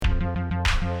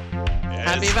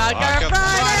Happy Vodka Friday!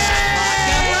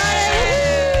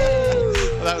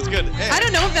 Well, that was good. Hey. I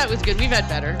don't know if that was good. We've had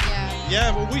better.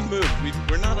 Yeah, well, we've moved.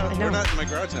 We're not in my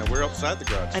garage now. We're outside the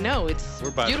garage. I know. It's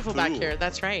beautiful back here.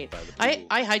 That's right. I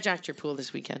hijacked your pool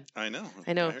this weekend. I know.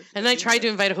 And then I tried to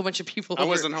invite a whole bunch of people over. I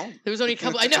wasn't home. There was only a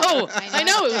couple. I know.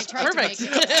 It was perfect.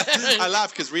 I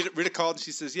laughed because Rita called and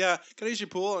she says, "Yeah, can I use your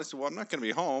pool?" And I said, "Well, I'm not going to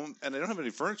be home, and I don't have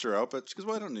any furniture out." But she goes,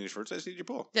 "Well, I don't need any furniture. I just need your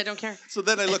pool." Yeah, don't care. So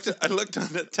then I looked on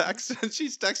the text, and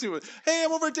she's texting me with, "Hey,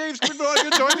 I'm over at Dave's. Come on,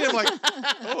 you join me." I'm like,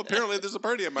 "Oh, apparently there's a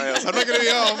party at my house. I'm not going to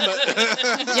be home."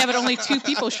 But yeah, but only 2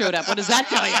 people showed up. What does that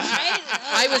tell you?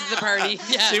 I was the party.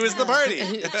 Yeah. She was the party.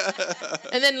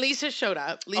 And then Lisa showed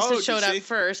up. Lisa showed up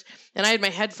first, and I had my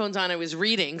headphones on. I was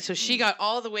reading, so she got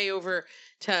all the way over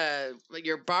to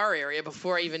your bar area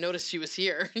before I even noticed she was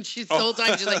here. And she's the whole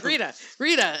time she's like, Rita.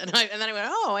 And then I went,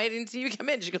 "Oh, I didn't see you come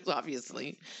in." She goes,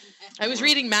 "Obviously." I was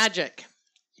reading magic.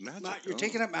 Magic. You're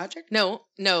taking up magic? No.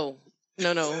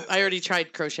 I already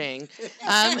tried crocheting.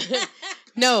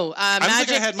 No, I don't magic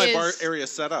think I had my bar area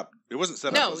set up. It wasn't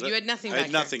set up. No, was you it? had nothing. I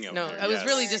had nothing. No, I was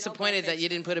really disappointed that you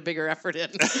didn't put a bigger effort in.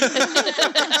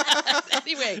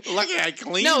 Anyway, lucky I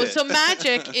cleaned it. No, so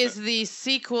magic is the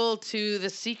sequel to The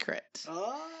Secret.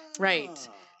 Oh. Right.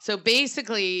 So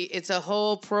basically, it's a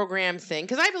whole program thing.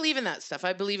 Because I believe in that stuff.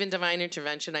 I believe in divine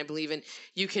intervention. I believe in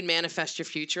you can manifest your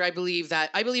future. I believe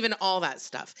in all that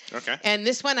stuff. Okay. And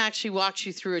this one actually walks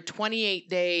you through a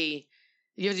 28-day.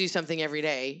 You have to do something every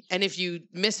day. And if you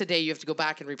miss a day, you have to go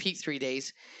back and repeat 3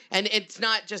 days. And it's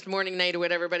not just morning, night, or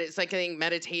whatever, but it's like I think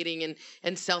meditating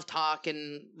and self-talk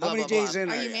and blah, How many blah, days blah.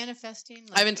 in Are you manifesting?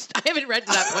 I haven't read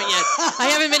to that point yet. I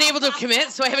haven't been able to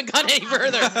commit, so I haven't gone any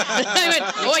further. I went,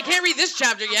 I can't read this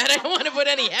chapter yet. I don't want to put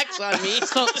any hex on me.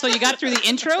 So you got through the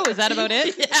intro? Is that about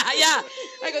it? Yeah.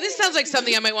 I go, this sounds like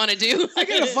something I might want to do. I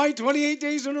got to fight 28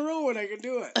 days in a row and I can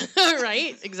do it.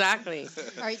 Right? Exactly.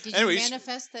 All right, did you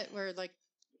manifest that we're like,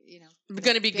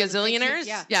 going to be gazillionaires?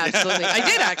 Yeah, absolutely. I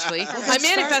did actually. I'm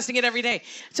manifesting it every day.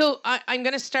 So I'm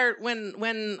going to start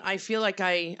when I feel like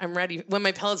I'm ready. When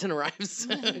my Peloton arrives,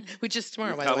 which is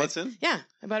tomorrow. By Peloton? The way. Yeah,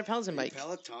 I bought a Peloton bike.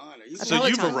 Peloton. So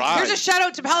you've arrived. Here's a shout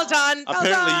out to Peloton.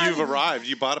 Apparently you've arrived.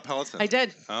 You bought a Peloton. I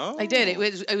did. Oh, I did.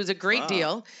 It was a great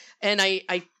deal, and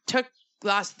I took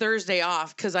last Thursday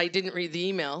off because I didn't read the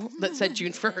email that said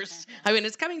June 1st. I went,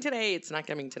 it's coming today. It's not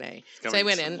coming today. So I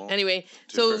went in. Anyway,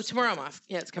 so tomorrow I'm off.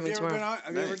 Yeah, it's coming tomorrow.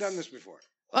 Have you ever done this before?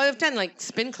 Well, I've done like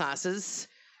spin classes.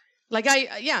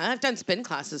 I've done spin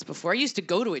classes before. I used to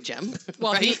go to a gym.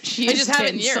 Well, right? I just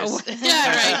haven't in years. So.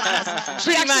 Yeah, right.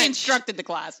 She actually instructed the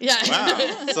class. Yeah.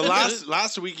 Wow. So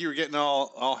last week you were getting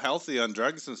all healthy on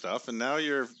drugs and stuff, and now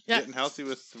you're getting healthy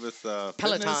with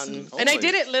Peloton. And I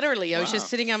did it literally. I was just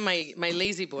sitting on my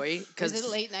lazy boy. Was it a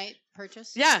late night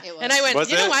purchase? Yeah. And I went,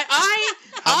 know what?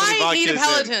 I need a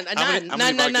Peloton.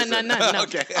 None.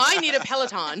 Okay. I need a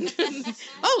Peloton.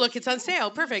 Oh, look, it's on sale.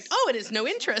 Perfect. Oh, it is no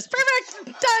interest.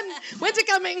 Perfect. Done. When's it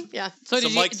coming? Yeah. So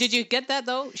did you get that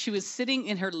though? She was sitting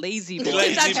in her lazy boy.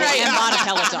 That's right. And bought a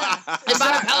Peloton. The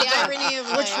irony of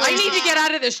I need to get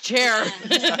out of this chair.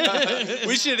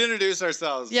 We should introduce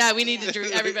ourselves. Yeah, we need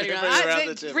to everybody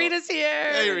around. Rita's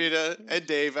here. Hey, Rita. And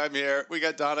Dave, I'm here. We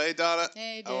got Donna. Hey, Donna.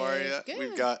 Hey, Dave. How are you? Good.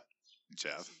 We've got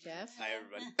Jeff. Hi,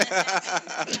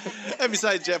 everybody. And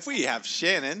beside Jeff, we have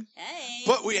Shannon. Hey.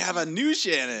 But we have a new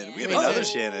Shannon. We have another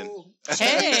Shannon.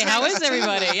 Hey, how is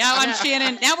everybody? Yeah, I'm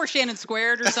Shannon. Now we're Shannon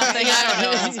squared or something.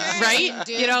 I don't know. Right?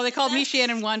 You know, they called me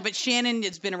Shannon 1, but Shannon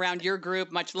has been around your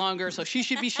group much longer, so she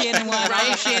should be Shannon 1.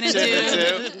 Right? Shannon 2. I'm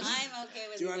okay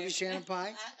with Do you want to be Shannon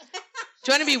Pie?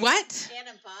 Do you want to be what?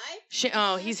 Shannon Pie?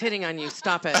 Oh, he's hitting on you.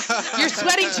 Stop it. You're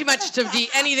sweating too much to be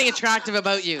anything attractive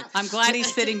about you. I'm glad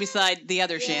he's sitting beside the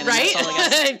other Shannon. Right? That's all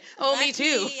I got. Oh, me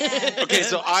too. Okay,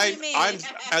 so I'm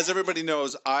as everybody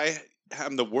knows, I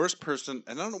am the worst person,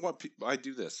 and I don't know what I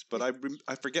do this, but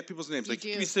I forget people's names. Like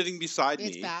you could be sitting beside me.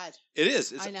 It's bad. It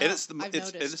is. I know.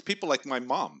 It's people like my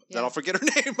mom that I'll forget her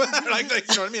name. like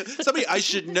you know what I mean? Somebody I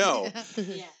should know.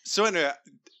 Yeah. So anyway,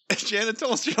 Shannon,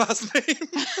 tell us your last name.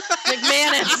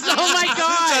 McMannis. Oh my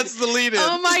God. That's the lead-in.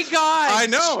 Oh my God. I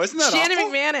know. Isn't that Shannon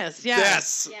awful? McMannis. Yeah.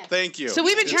 Yes. Thank you. So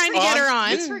we've been trying to get her on.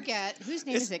 Let's forget. Whose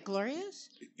name is it? Gloria's?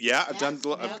 Yeah, I've done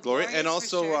Gloria, and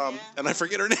also, and I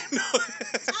forget her name.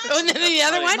 Oh, and then the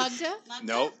other one? Magda?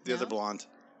 No, the other blonde.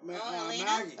 Maggie.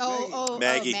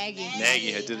 Maggie. Maggie.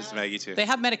 Maggie. I did it to Maggie too. They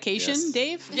have medication, Yes.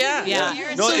 Dave? Yeah.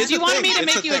 Yeah. No, So it's do you a want thing. me to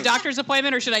It's make a you a thing. doctor's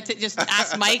appointment, or should I just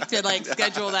ask Mike to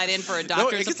schedule that in for a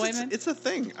doctor's appointment? It's a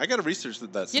thing. I got to research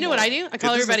that. You know what I do? I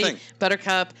call It is a everybody thing.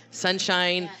 Buttercup,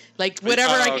 Sunshine. like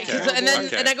whatever. And then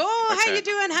Okay. and I go, oh, how Okay. you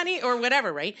doing, honey, or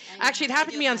whatever, right? Actually, it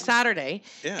happened to me on Saturday.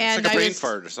 Yeah, and it's like a brain was,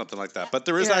 fart or something like that. But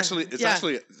there is Yeah. actually, it's Yeah.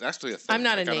 actually a thing. I'm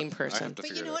not a I gotta- name I person. have to But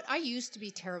figure you know it what? I used to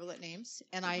be terrible at names,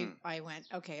 and I went,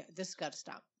 okay, this has got to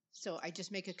stop. So I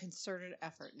just make a concerted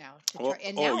effort now to try.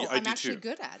 And now I I'm do actually too.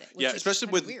 good at it. Which Yeah, is especially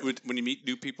kinda with, weird. when you meet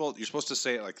new people, you're supposed to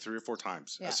say it like 3 or 4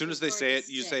 times. Yeah. As soon as they say it,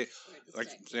 you say like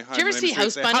say hi. Do you ever my see name's House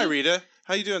Rita. Say, hi Bunny? Rita,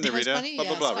 how you doing there, House Rita? Bunny? Blah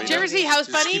blah Yeah, blah. it's Rita. Do you ever see House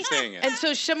Just Bunny? keep saying it. And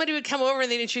so somebody would come over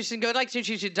and they'd introduce and go, I'd like to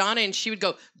introduce you to Donna, and she would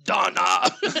go, Donna.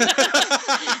 And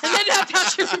then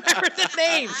have to remember the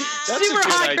name. That's Super a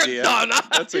good awkward, idea. Donna.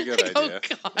 That's a good Oh, idea.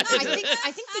 God.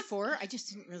 I think before I just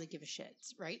didn't really give a shit,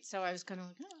 right? So I was kind of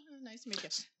like, oh, nice to meet you.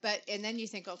 But and then you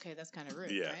think, okay, that's kind of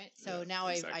rude, Yeah, right? So yeah, now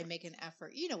exactly. I make an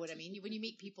effort. You know what I mean? When you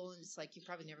meet people and it's like you're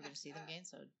probably never going to see them again,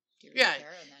 so do you really Yeah.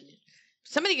 care? And then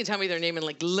Somebody can tell me their name and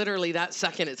like literally that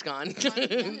second it's gone. So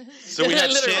we had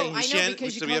Literally. Shannon. I know Shannon-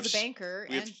 because you so we called have the banker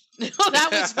we have- and Oh, that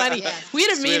was funny. Yeah. We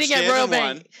had a So we have meeting at Shannon Royal one.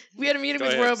 Bank. We had a meeting Go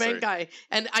with ahead, Royal sorry. Bank guy,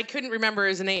 and I couldn't remember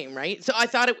his name. Right, so I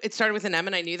thought it started with an M,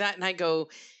 and I knew that. And I go,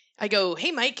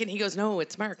 hey, Mike, and he goes, no,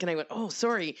 it's Mark. And I went, oh,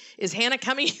 sorry, is Hannah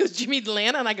coming? He goes, do you mean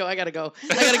Lana? And I go, I gotta go.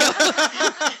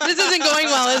 This isn't going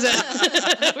well, is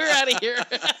it? We're out of here.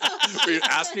 Were you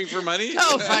asking for money?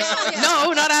 Oh, fuck.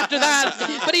 No, not after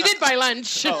that. But he did buy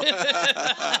lunch. Oh.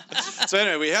 So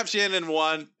anyway, we have Shannon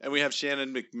 1 and we have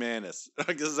Shannon McMannis.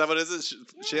 Is that what it is?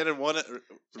 Shannon 1,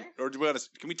 or do we want to?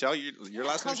 Can we tell you your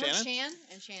last name, calls her Shannon? Shan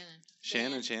and Shannon.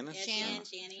 Shannon, Shannon, Yeah, Shannon.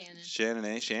 Shannon. Shannon,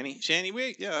 eh? Shanny.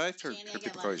 Wait, yeah, I've heard Shannon, I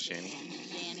people got call you lots of Shanny.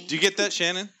 Shanny. Do you get that,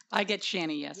 Shannon? I get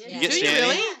Shanny, yes. Yeah. You get Do you Shanny?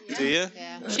 really? Yeah. Do you?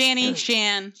 Yeah. Shanny,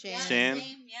 Shan, Yeah, Shan.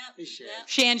 same, yep, Shan. yep.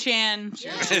 Shan, Shan.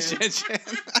 Yeah. Shan. It's,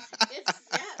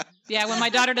 yeah. Yeah, when my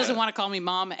daughter doesn't want to call me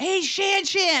mom, hey, Shan,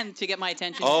 Shan, to get my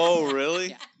attention. Oh, really?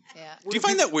 Yeah. Yeah. Do you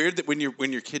find that weird that when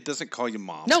your kid doesn't call you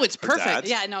mom? No, it's or perfect. dad?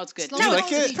 Yeah, no, it's good. Slow Do you down like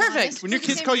to it? be Perfect. honest, When your for the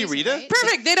kids same call you reason, Rita? right?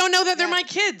 Perfect. They don't know that they're Yeah. my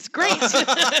kids. Great.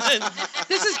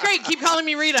 This is great. Keep calling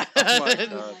me Rita. Oh my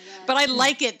God. But I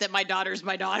like it that my daughter's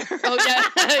my daughter. Oh yeah,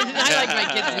 I like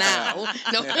my kids now.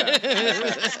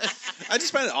 No, I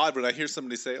just find it odd when I hear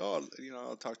somebody say, "Oh,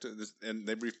 I'll talk to this," and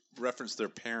they reference their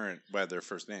parent by their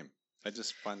first name. I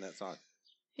just find that odd.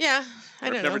 yeah, I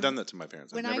I've don't never know. done that to my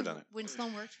parents. I've never done it. When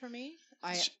Sloan worked for me,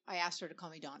 I asked her to call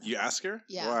me Donna. You ask her?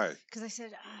 Yeah. Why? Because I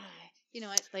said, you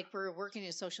know, like we're working in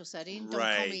a social setting. Don't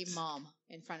call me Right. mom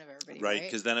in front of everybody. Right, Right.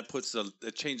 because then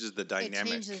it changes the It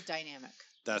dynamic. changes dynamic.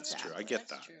 That's Exactly. true. I get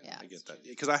That's that. true. Yeah. I get that.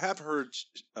 Because I have heard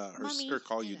her Mommy, sister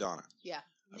call you you know. Donna. Yeah.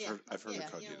 I've heard Yeah. her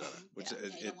call you You Donna. don't- Which yeah, you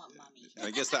it, don't want mommy. and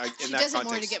I guess that in She that does it context.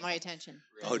 more to get my attention.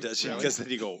 Oh, does she? Really? Because then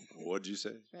you go, "What'd you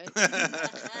say?"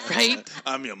 Right? Right?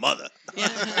 I'm your mother.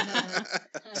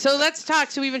 So let's talk.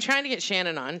 So we've been trying to get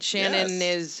Shannon on. Shannon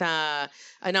Yes. is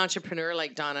an entrepreneur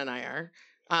like Donna and I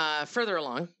are. Further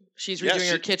along, she's Yeah, redoing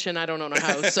her she- kitchen. I don't own a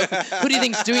house. So who do you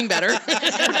think's doing better?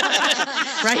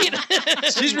 Right?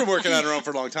 She's been working on her own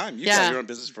for a long time. You've Yeah. got your own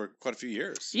business for quite a few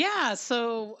years. Yeah,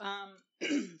 so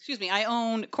excuse me, I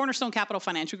own Cornerstone Capital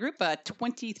Financial Group,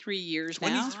 23 years now.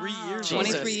 23 Wow. years.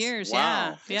 23 Jesus. years,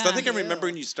 Wow. yeah. So I think I Yeah. remember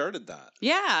when you started that.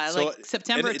 Yeah, So- like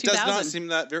September and of it does 2000. not seem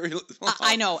that very long.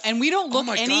 I know, and we don't Oh look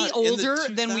my any God, in the older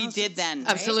than we 2000s. did then.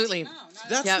 Absolutely. No, not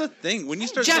That's Yep. the thing. When you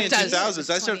start Jeff saying does. 2000s,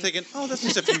 I started 20. thinking, oh, that's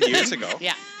just a few years ago.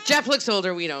 Yeah, Jeff looks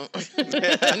older. We don't.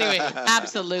 Anyway.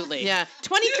 absolutely. Yeah,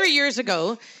 23 years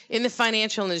ago in the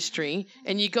financial industry,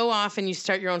 and you go off and you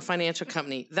start your own financial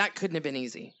company. That couldn't have been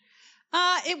easy.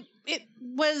 It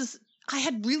was. I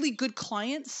had really good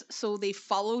clients, so they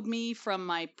followed me from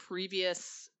my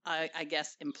previous, I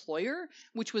guess, employer,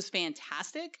 which was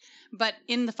fantastic. But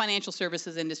in the financial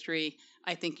services industry,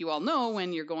 I think you all know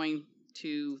when you're going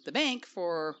to the bank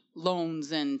for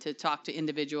loans and to talk to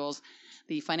individuals,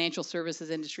 the financial services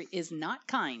industry is not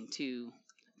kind to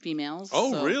females.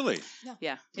 Oh, so, really?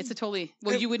 Yeah, it's a totally.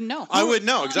 Well, you wouldn't know. I would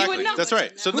know You exactly. would know. That's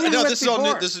right. So Who were you no, with this is all new.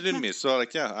 before? This is new to me. So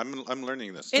like, yeah, I'm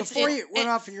learning this. It's- Before it- you went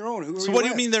it- off on your own, who were So you what do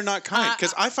you with? mean they're not kind?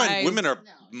 Because I find I- women are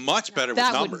No. much better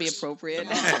That with numbers. wouldn't be appropriate.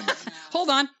 than men.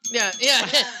 Hold on. Yeah.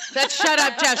 That's shut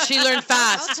up, Jeff. She learned I'll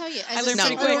fast. tell you, I as a learned pretty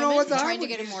single quick. I don't know woman what the trying to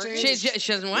hell get a would you mortgage,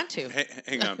 She doesn't want to.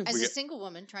 Hang on. as We a get- single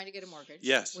woman trying to get a mortgage,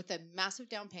 Yes. with a massive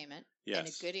down payment and a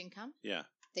Yes. good income, Yeah.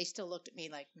 they still looked at me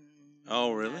like,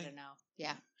 Oh, I really? don't know.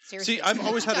 Yeah, seriously. See, I've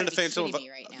always had You an gotta be financial. kidding me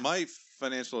right now. My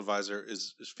financial advisor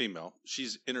is female.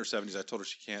 She's in her 70s. I told her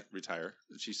she can't retire,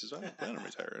 and she says, "I don't plan to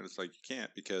retire." And it's like you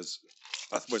can't because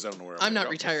otherwise I don't know where I'm gonna not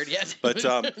go. retired yet. But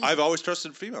I've always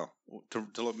trusted female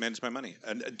to manage my money,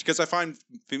 and because I find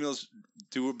females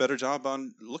do a better job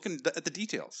on looking at the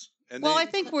details And Well, I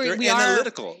think they're we are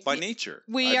analytical by nature.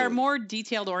 We are more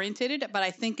detailed oriented, but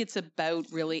I think it's about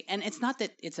really, and it's not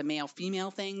that it's a male female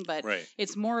thing, but Right.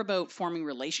 it's more about forming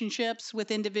relationships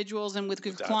with individuals and with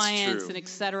good That's clients true. and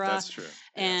etc. That's true.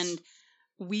 And Yes.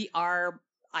 we are,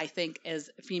 I think, as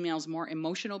females, more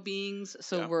emotional beings,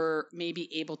 so Yeah. we're maybe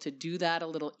able to do that a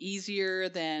little easier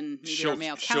than maybe show, our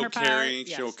male show counterpart. caring,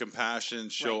 Yes. show compassion,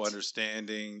 show Right.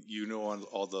 understanding. You know, on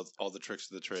all the tricks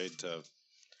of the trade to.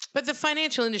 But the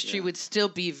financial industry Yeah. would still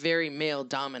be very male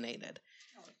dominated.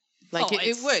 Like Oh, it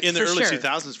it's- would In the for early sure.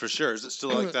 2000s, for sure. Is it still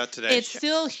like that today? It's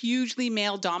still hugely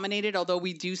male dominated, although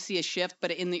we do see a shift.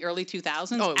 But in the early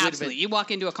 2000s, Oh, it would've absolutely. been. You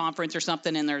walk into a conference or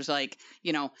something, and there's like,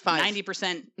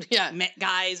 90% Yeah.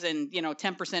 guys and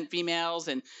 10% females,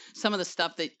 and some of the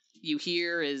stuff that you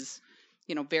hear is,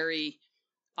 very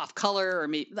off color or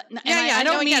maybe. I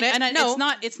know, I get it.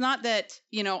 No. It's not that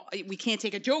we can't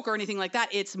take a joke or anything like that.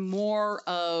 It's more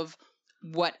of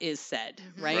what is said,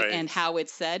 right? Right. And how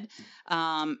it's said.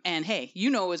 And hey,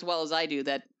 as well as I do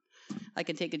that I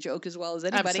can take a joke as well as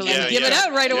anybody Absolutely. and give it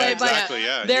out right Yeah, away. exactly,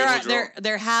 yeah. There You are know the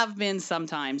there have been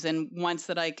sometimes, and once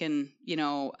that I can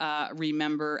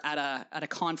remember at a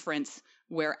conference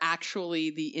where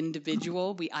actually the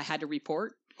individual I had to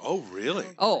report. Oh, really?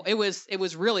 Oh, it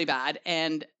was really bad,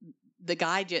 and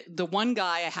the one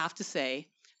guy I have to say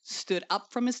stood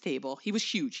up from his table. He was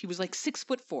huge. He was like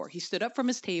 6'4". He stood up from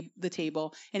the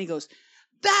table and he goes,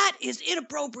 "That is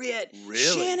inappropriate.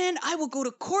 Really? Shannon, I will go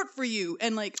to court for you."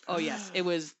 And like, oh yes, it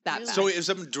was that bad. So it was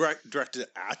something directed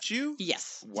at you?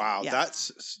 Yes. Wow, Yeah.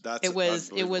 that's It was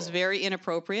unbelievable. very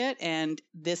inappropriate, and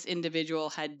this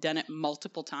individual had done it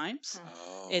multiple times.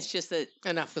 Oh. It's just that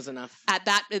Enough was enough.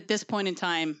 at this point in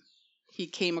time, he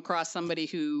came across somebody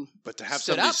who But to have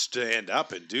stood somebody up. stand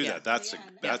up and do Yeah. that, that's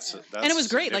and it was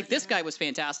great. Like this significant. guy was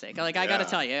fantastic. Like I got to Yeah.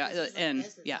 tell you, and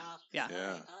yeah.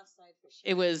 Yeah.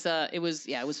 It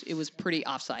was pretty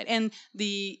offside. And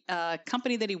the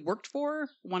company that he worked for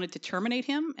wanted to terminate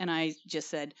him, and I just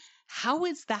said, "How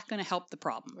is that going to help the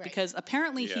problem?" Right. Because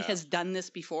apparently he Yeah. has done this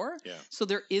before, Yeah. so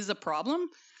there is a problem.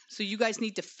 So you guys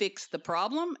need to fix the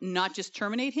problem, not just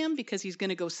terminate him because he's going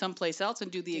to go someplace else and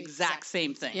do the exact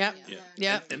same thing. Yep. Yeah.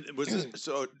 Yep. And was this,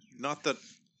 so not that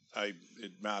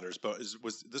it matters, but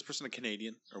was this person a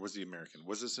Canadian or was he American?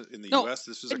 Was this in the No, U.S.?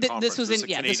 This was a this conference. was This in- a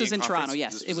yeah, this was Canadian in Toronto, conference?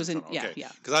 yes. This It was in- Toronto, yeah, okay.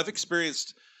 yeah. Because I've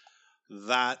experienced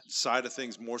that side of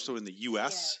things more so in the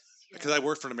U.S. Because I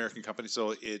worked for an American company,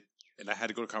 and I had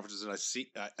to go to conferences, and I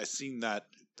seen that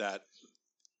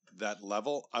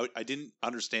level. I didn't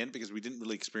understand because we didn't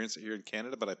really experience it here in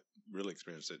Canada, but I really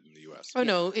experienced it in the U.S. Oh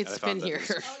no, And it's I found been that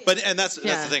here. was- But that's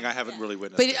Yeah. the thing. I haven't really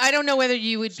witnessed. But it. I don't know whether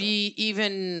you would be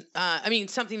even.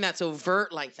 Something that's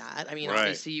overt like that. I mean, Right.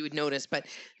 obviously you would notice, but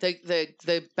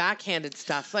the backhanded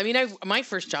stuff. I mean, my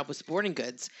first job was sporting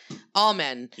goods, all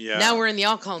men. Yeah. Now we're in the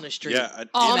alcohol industry. Yeah,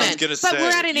 all I was men. gonna But say, we're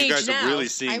at an you age guys now. are really I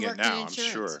seeing it worked in now. I'm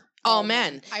insurance. sure. All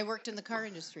men. I worked in the car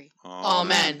industry. All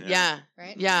men. Yeah.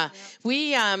 Right? Yeah.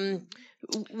 And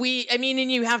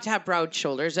you have to have broad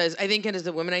shoulders. As I think, as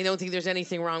a woman, I don't think there's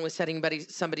anything wrong with setting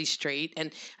somebody straight.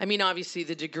 And I mean, obviously,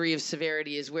 the degree of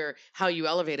severity is how you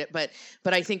elevate it. But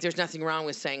I think there's nothing wrong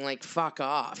with saying like "fuck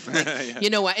off," like, Yeah. you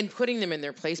know what, and putting them in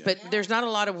their place. But there's not a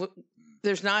lot of.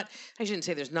 I shouldn't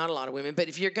say there's not a lot of women, but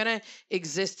if you're gonna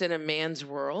exist in a man's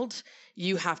world,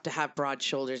 you have to have broad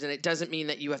shoulders, and it doesn't mean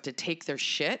that you have to take their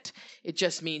shit. It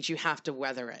just means you have to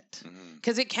weather it,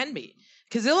 because it can be.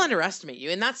 Because they'll underestimate you,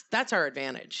 and that's our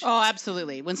advantage. Oh,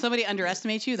 absolutely. When somebody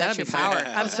underestimates you, that's That'd your be power. fun.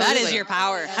 That is Absolutely. your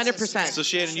power. 100%. So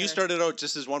Shannon, you started out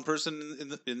just as one person in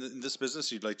this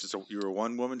business. You were a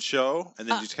one woman show, and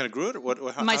then you just kind of grew it. Or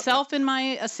what? Myself and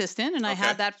my assistant, and I Okay.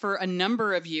 had that for a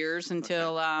number of years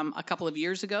until a couple of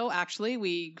years ago. Actually,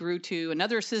 we grew to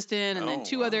another assistant, and then Oh,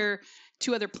 two wow. other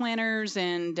planners,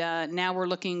 and now we're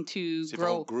looking to So you have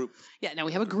a whole grow. group. Yeah, now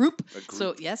we have a group. A group.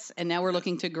 So yes, and now we're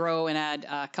looking to grow and add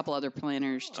a couple other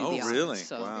planners to Oh, the office. really?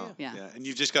 So, Wow. yeah. And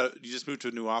you just moved to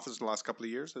a new office in the last couple of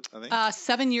years, I think.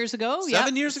 7 years ago.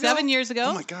 7 years ago. 7 years ago.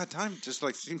 Oh my God, time just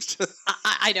seems to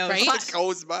I know, Right? right?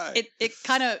 goes by. It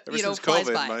kind of Ever since flies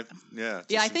COVID, by. it Yeah,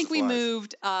 just I seems think to we fly.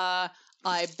 moved. I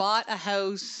bought a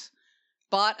house,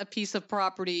 bought a piece of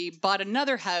property, bought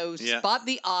another house, Yeah. bought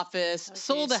the office, Oh,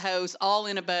 sold a geez. house, all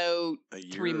in about A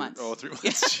year, 3 months. Oh, 3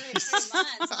 months. Jesus.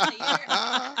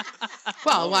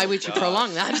 Well, Oh why my would you God.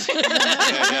 prolong that?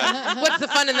 Yeah. What's the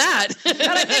fun in that? But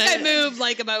I think I moved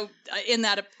like about in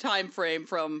that time frame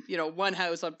from one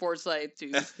house on Forsyth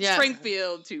to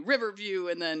Springfield to Riverview,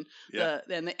 and then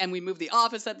and we moved the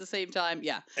office at the same time.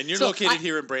 Yeah, and you're located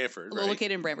here in Brantford, right?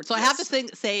 Located in Brantford. So I have to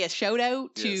say a shout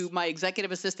out to my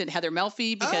executive assistant Heather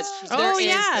Melfi because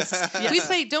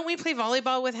Don't we play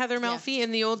volleyball with Heather Melfi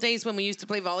in the old days when we used to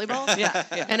play volleyball? Yeah.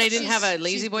 And I didn't have a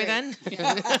lazy boy then.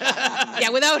 Yeah,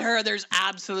 without her, there's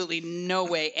absolutely no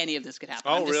way any of this could happen.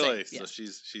 Oh, really? So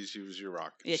she was your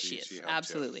rock. Yes, she is.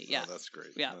 Absolutely. Yeah. Oh, that's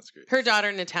great. Yeah. That's great. Her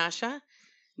daughter, Natasha?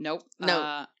 Nope.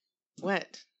 No.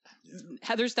 What?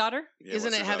 Heather's daughter? Yeah,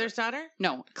 Isn't it Heather's daughter?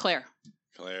 No, Claire.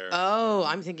 Oh,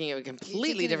 I'm thinking of a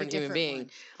completely different human being. One.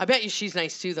 I bet you she's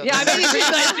nice too, though. Yeah, I bet you she's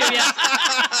nice too. Yeah.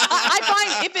 I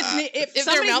find if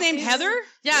somebody's named Heather,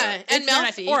 and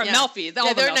Melfi, or Melfi,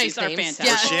 all the Melfis are fantastic.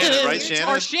 Or Shannon, right? Shannon.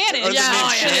 Or Shannon. Or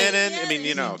Shannon. Yeah. I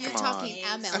mean, come You're on. talking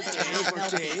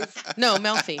Melfi. No,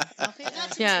 Melfi.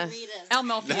 Yeah. Al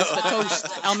Melfi is the coast.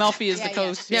 Al Melfi is the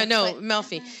coast. Yeah, no,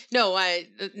 Melfi. No,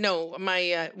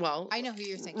 my I know who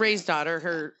you're thinking. Ray's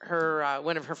daughter, her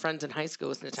one of her friends in high school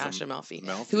was Natasha Melfi,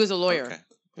 who was a lawyer.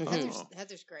 Okay.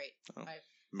 Heather's great.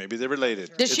 Maybe they're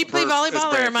related. Does she play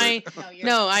volleyball, or am I?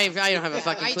 No, I don't have a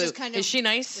fucking clue. Is she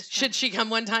nice? Should she come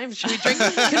one time? Should we drink?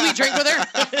 Can we drink with her?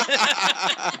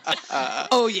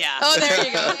 Oh yeah. Oh, there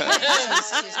you go.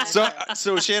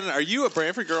 So Shannon, are you a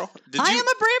Brantford girl? I am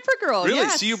a Brantford girl. Really?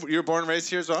 Yes. So you were born and raised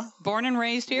here as well? Born and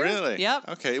raised here. Really? Yep.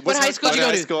 Okay. What high school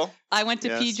did you go to? I went to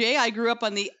PJ. I grew up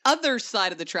on the other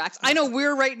side of the tracks. I know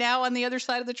we're right now on the other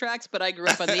side of the tracks, but I grew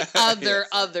up on the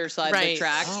other side of the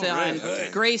tracks. On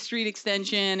Gray Street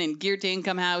Extension and Geared to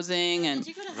Income Housing. And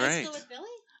did you go to high school with Billy?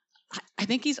 I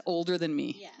think he's older than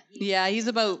me. Yeah, he's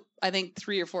about, I think,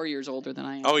 3 or 4 years older than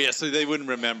I am. Oh yeah, so they wouldn't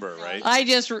remember, right? I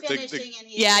just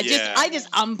I just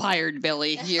umpired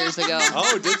Billy years ago.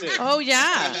 Oh, did you? Oh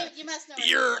yeah. You must know.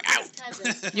 You're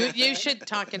out. You should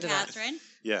talk into Catherine?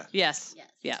 Yeah. Yes.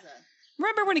 Yeah.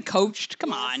 Remember when he coached?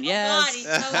 Come on, yes.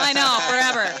 God, I know,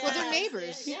 forever. Well, they're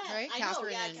neighbors, right? I know,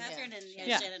 Catherine and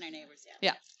Shannon are neighbors.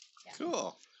 Yeah.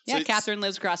 Cool. Yeah, So- Catherine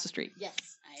lives across the street. Yes.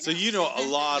 So you know a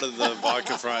lot of the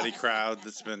Vodka Friday crowd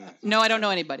that's been. No, I don't know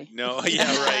anybody. No, yeah,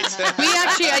 right.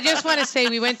 I just want to say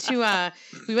we went to an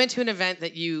event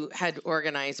that you had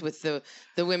organized with the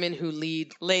women who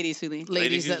lead, ladies who lead,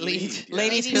 ladies that lead, Yeah.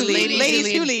 ladies who lead,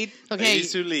 ladies who lead. Okay,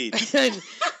 Ladies who lead.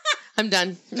 I'm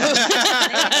done.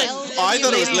 I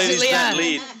thought it was ladies that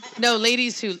lead. No,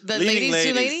 ladies who Leading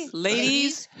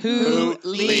Ladies who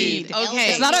lead.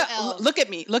 Okay, it's not a look at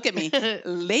me.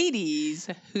 Ladies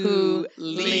who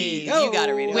lead. You got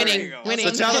to read it. Winning.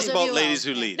 So tell us about ladies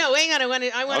who lead. No, hang on.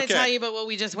 I want to tell you about what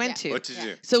we just went to. What did you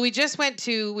do? So we just went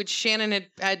to, which Shannon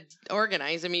had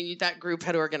organized. I mean, that group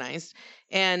had organized,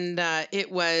 and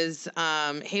it was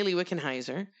Hayley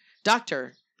Wickenheiser,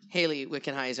 Dr. Hayley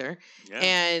Wickenheiser,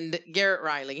 and Garrett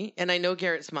Riley, and I know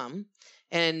Garrett's mom.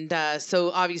 And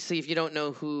so obviously, if you don't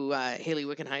know who Hayley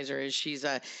Wickenheiser is, she's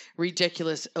a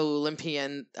ridiculous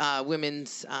Olympian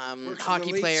women's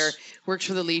hockey player, works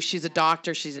for the Leafs. She's a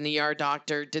doctor. She's an ER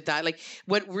doctor, did that. Like,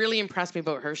 what really impressed me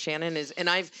about her, Shannon, is, and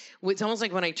it's almost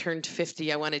like when I turned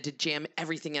 50, I wanted to jam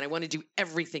everything in. I want to do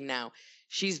everything now.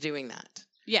 She's doing that.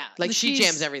 Yeah, like she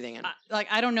jams everything in.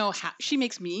 I don't know how she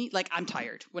makes me I'm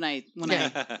tired when I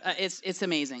it's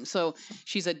amazing. So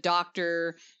she's a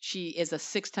doctor. She is a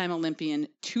 6-time Olympian,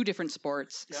 2 different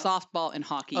sports, softball and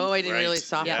hockey. Oh, I didn't realize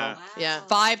softball. Yeah. Wow. Yeah.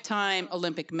 5-time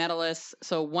Olympic medalist.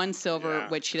 So 1 silver,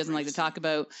 which she doesn't like to talk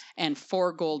about, and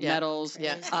 4 gold medals.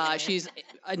 Yeah. She's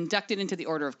inducted into the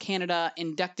Order of Canada,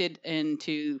 inducted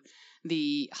into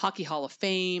the Hockey Hall of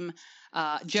Fame.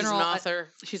 She's an author.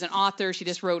 She's an author. She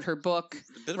just wrote her book.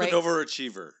 A bit of an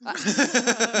overachiever.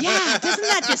 Yeah, doesn't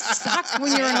that just suck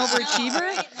when you're an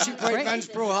overachiever? She played men's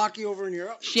pro hockey over in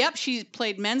Europe. Yep, she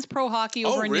played men's pro hockey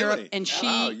over in Europe, and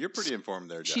you're pretty informed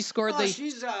there, Jeff. she scored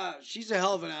She's a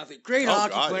hell of an athlete. Great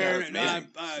hockey player, amazing.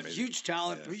 and huge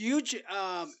talent, huge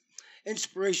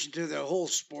inspiration to the whole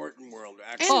sporting world.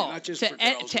 Actually, not just to for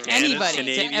girls. to anybody,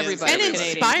 to everybody, and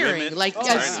inspiring, women, like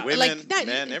women, like that.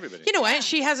 men, everybody. You know what?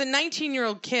 She has a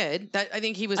 19-year-old kid. That I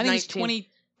think he was. I think 19. he's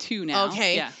 22 now.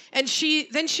 Okay, yeah. And she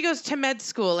goes to med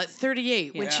school at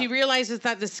 38 when she realizes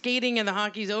that the skating and the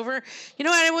hockey's over. You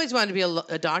know what? I always wanted to be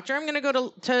a doctor. I'm going to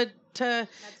go to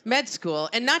med school,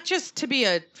 and not just to be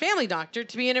a family doctor,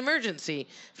 to be an emergency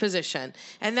physician.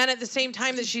 And then at the same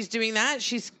time that she's doing that,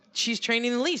 she's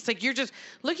training the Leafs. Like, you're just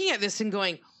looking at this and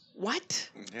going, what?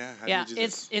 Yeah. Yeah,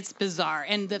 it's bizarre.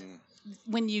 And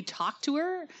when you talk to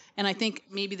her, and I think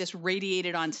maybe this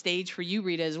radiated on stage for you,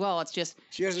 Rita, as well. It's just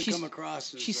she doesn't come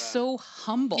across as she's so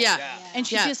humble. And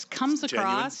she just comes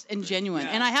across and genuine.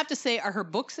 And I have to say, her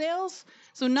book sales.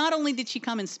 So not only did she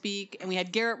come and speak, and we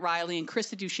had Garrett Riley and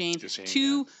Krista Duchesne,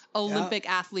 two Olympic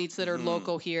athletes that are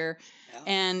local here.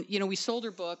 And, we sold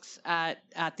her books at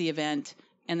the event.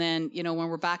 And then, when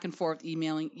we're back and forth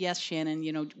emailing, yes, Shannon,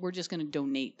 we're just going to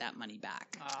donate that money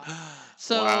back.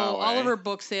 So all of her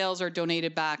book sales are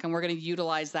donated back, and we're going to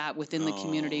utilize that within the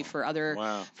community for other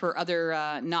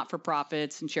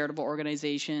not-for-profits and charitable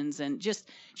organizations. And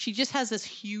she just has this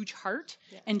huge heart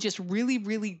and just really,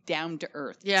 really down to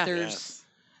earth.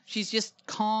 She's just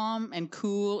calm and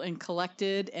cool and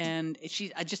collected, and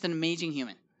she's just an amazing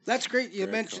human. That's great. You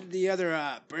mentioned the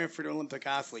other Brantford Olympic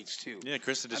athletes too. Yeah,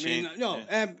 Krista Duchesne.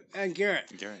 And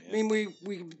Garrett. I mean,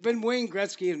 we've been Wayne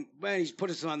Gretzky, and he's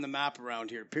put us on the map around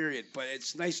here. Period. But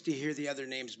it's nice to hear the other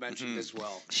names mentioned as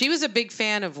well. She was a big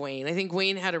fan of Wayne. I think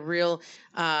Wayne had a real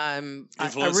influence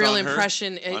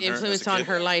on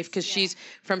her life because she's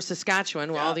from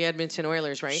Saskatchewan, all the Edmonton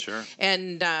Oilers, right? Sure.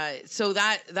 And so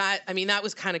that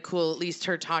was kind of cool. At least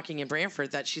her talking in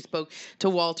Brantford that she spoke to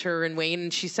Walter and Wayne,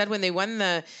 and she said when they won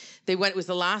it was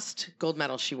the last gold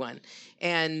medal she won,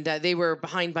 and they were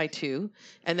behind by 2,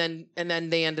 and then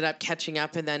they ended up catching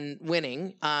up and then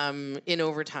winning in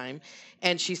overtime.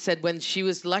 And she said when she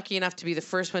was lucky enough to be the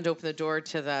first one to open the door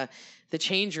to the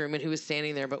change room, and who was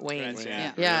standing there but Wayne.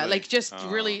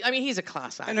 Really, I mean, he's a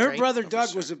class act. And her brother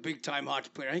Doug was a big-time hockey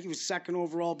player. I think he was 2nd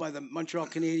overall by the Montreal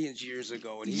Canadiens years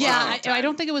ago. And I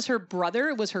don't think it was her brother.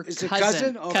 It was her cousin.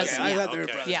 Cousin? Okay, cousin. I thought they were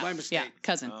brothers. Yeah. My mistake. Yeah,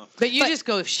 cousin. But you just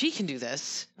go, if she can do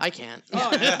this, I can't. No,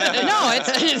 I'm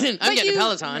getting a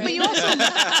Peloton. But you also...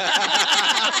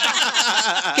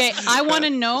 Okay, I want to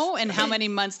know in how many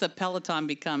months the Peloton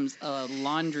becomes a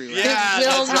laundry room. Yeah, it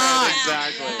will not.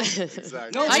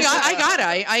 Exactly. No,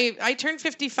 I turned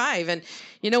 55, and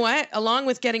you know what? Along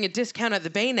with getting a discount at the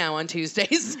Bay now on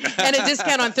Tuesdays and a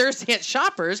discount on Thursday at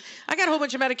Shoppers, I got a whole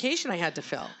bunch of medication I had to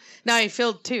fill. Now I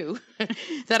filled 2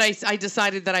 that I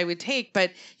decided that I would take,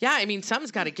 but yeah, I mean,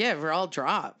 something's got to give or I'll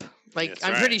drop. I'm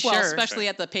pretty sure. Well, especially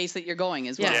at the pace that you're going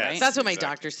as well, right? That's what my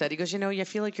doctor said. He goes, I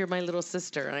feel like you're my little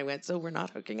sister. And I went, so we're not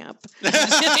hooking up.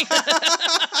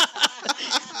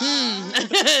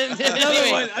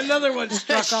 Another one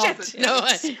struck off. No,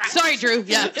 sorry, Drew.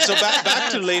 Yeah. So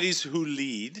back to Ladies Who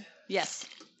Lead. Yes.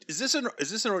 Is this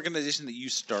an organization that you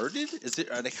started? Is it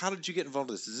how did you get involved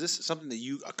with this? Is this something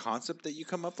a concept that you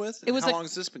come up with? And how long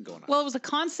has this been going on? Well, it was a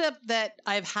concept that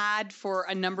I've had for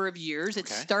a number of years. It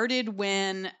started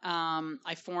when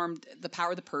I formed the Power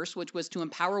of the Purse, which was to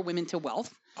empower women to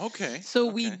wealth. Okay.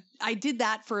 So I did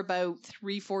that for about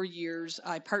 3-4 years.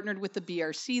 I partnered with the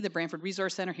BRC, the Brantford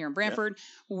Resource Center here in Brantford.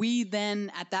 Yep. We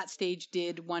then at that stage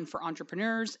did one for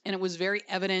entrepreneurs, and it was very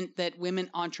evident that women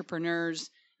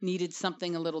entrepreneurs needed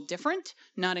something a little different,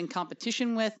 not in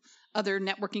competition with other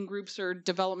networking groups or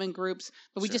development groups,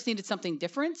 but we just needed something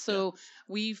different. So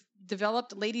we've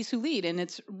developed Ladies Who Lead, and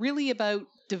it's really about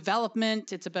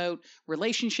development. It's about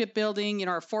relationship building.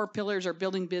 Our 4 pillars are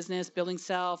building business, building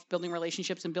self, building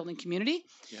relationships, and building community.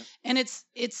 Yep. And it's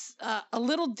a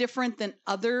little different than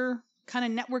other kind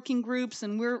of networking groups,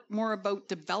 and we're more about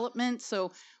development.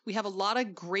 So we have a lot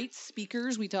of great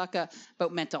speakers. We talk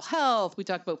about mental health. We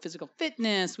talk about physical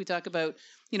fitness. We talk about,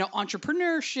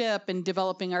 entrepreneurship and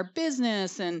developing our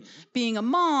business and being a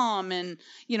mom and,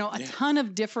 a ton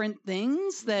of different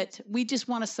things that we just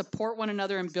want to support one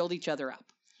another and build each other up.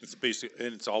 It's basically,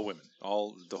 and it's all women,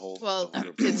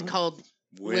 it's called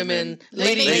Women,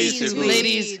 ladies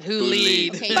who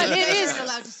lead. Okay, but it is not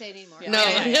allowed to say it anymore. No,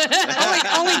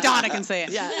 only Donna can say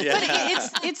it. Yeah.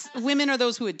 But it's women are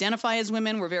those who identify as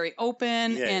women. We're very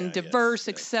open and diverse,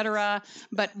 etc.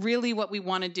 But really, what we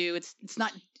want to do, it's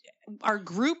not. Our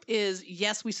group is,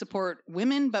 yes, we support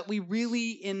women, but we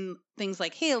really, in things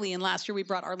like Hayley, and last year we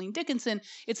brought Arlene Dickinson,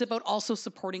 it's about also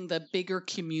supporting the bigger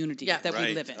community that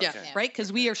we live in, right?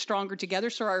 Because we are stronger together.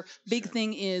 So our big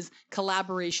thing is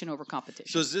collaboration over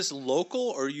competition. So is this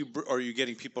local, or are you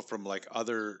getting people from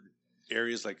other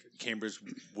areas like Cambridge,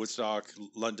 Woodstock,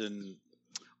 London,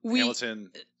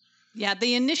 Hamilton? Yeah,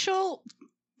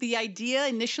 the idea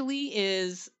initially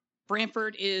is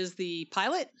Brantford is the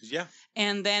pilot. Yeah.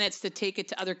 And then it's to take it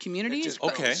to other communities.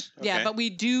 Okay. Yeah, but we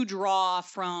do draw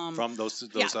from those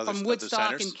other from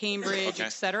Woodstock and Cambridge,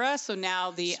 etc. So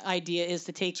now the idea is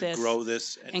to take this, grow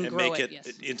this, and make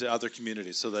it into other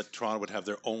communities, so that Toronto would have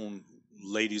their own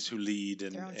Ladies Who Lead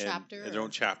and their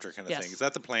own chapter kind of thing. Is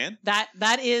that the plan?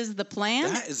 That is the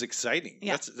plan. That is exciting.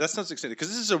 Yeah. That sounds exciting, because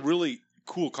this is a really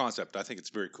cool concept. I think it's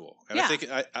very cool, and Yeah. I think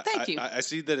Thank you. I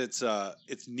see that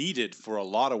it's needed for a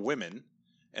lot of women,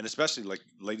 and especially like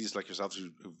ladies like yourselves who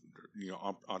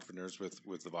entrepreneurs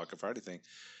with the Vodka Friday thing.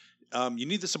 You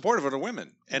need the support of other women,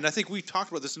 and I think we talked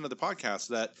about this in other podcasts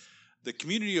that the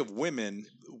community of women.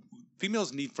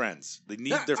 Females need friends. They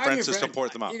need their friends to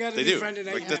support them up. They do.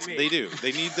 They do.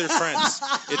 They need their friends.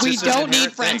 We don't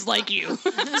need friends like you.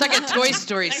 It's like a Toy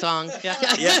Story song. Yeah.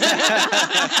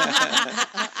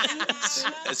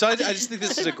 So I just think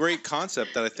this is a great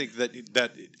concept that I think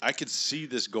that I could see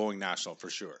this going national for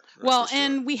sure. Well,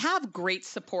 and we have great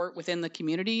support within the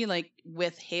community. Like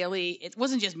with Hayley, it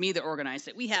wasn't just me that organized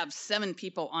it. We have 7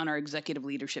 people on our executive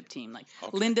leadership team, like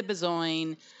Linda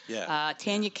Bezoin,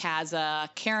 Tanya Kaza,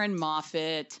 Karen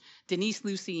Moffat, Denise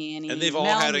Luciani, and they've all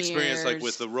Mel had Mears. experience like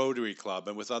with the Rotary Club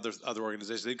and with other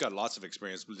organizations. They've got lots of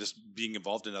experience with just being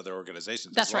involved in other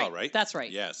organizations as well, right? That's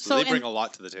right. Yeah, so they bring a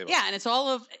lot to the table. Yeah, and it's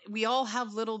we all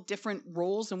have little different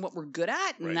roles and what we're good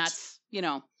at, and that's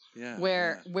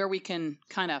where we can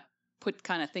kind of put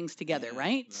things together,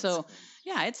 right? So. Cool.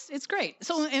 Yeah, it's great.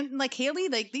 So, and like Hayley,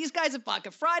 like these guys at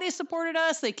Vodka Friday supported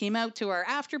us. They came out to our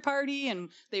after party and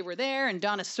they were there. And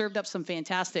Donna served up some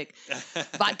fantastic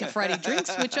Vodka Friday drinks,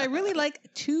 which I really like.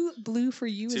 Too Blue for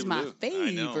You is my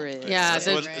favorite. Yeah,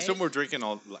 that's what we're drinking.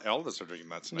 All of us are drinking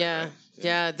that tonight. Yeah, right?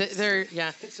 yeah. They're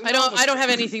I don't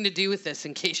have anything to do with this.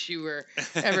 In case you were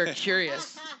ever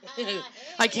curious,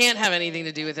 I can't have anything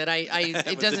to do with it.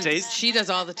 It doesn't. Taste? She does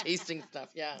all the tasting stuff.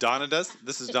 Yeah. Donna does.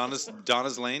 This is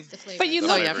Donna's lane. But you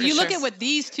look at what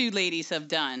these 2 ladies have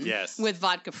done with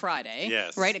Vodka Friday,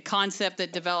 right? A concept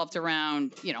that developed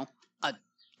around, a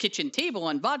kitchen table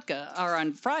on vodka or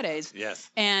on Fridays. Yes.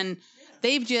 And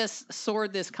they've just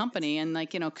soared this company, and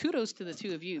kudos to the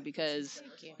 2 of you because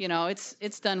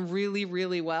it's done really,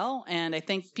 really well. And I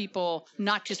think people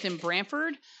not just in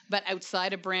Brantford but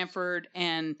outside of Brantford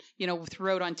and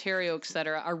throughout Ontario, et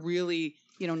cetera, are really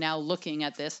now looking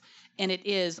at this. And it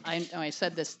is, I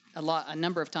said this a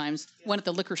number of times, one at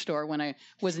the liquor store when I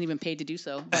wasn't even paid to do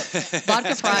so. But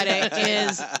Vodka Friday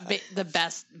is the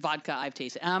best vodka I've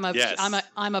tasted. I love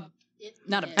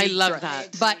that,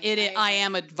 but I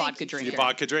am a vodka drinker. You're a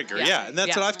vodka drinker, yeah. And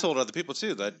that's what I've told other people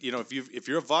too. That if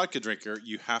you're a vodka drinker,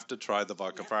 you have to try the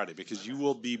Vodka Friday because you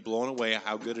will be blown away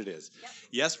how good it is.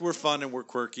 Yes, we're fun and we're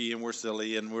quirky and we're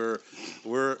silly and we're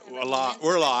a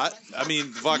lot. I mean,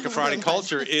 Vodka Friday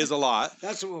culture is a lot.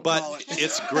 That's what we'll call it.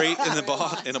 It's great in a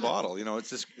bottle. It's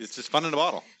just fun in a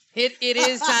bottle. It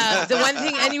is the one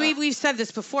thing, and we've said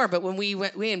this before, but when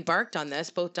we embarked on this,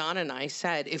 both Don and I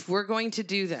said, if we're going to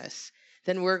do this,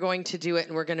 then we're going to do it,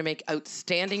 and we're going to make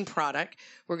outstanding product.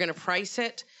 We're going to price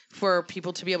it for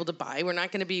people to be able to buy. We're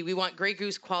not going to we want Grey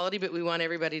Goose quality, but we want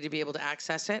everybody to be able to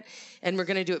access it, and we're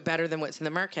going to do it better than what's in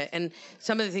the market. And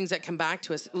some of the things that come back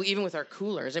to us, even with our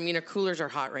coolers, our coolers are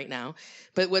hot right now,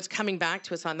 but what's coming back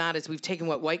to us on that is we've taken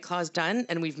what White Claw's done,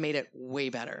 and we've made it way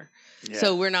better. Yeah,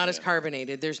 so we're not as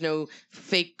carbonated. There's no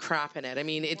fake crap in it.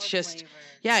 It's just,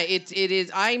 it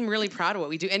is. I'm really proud of what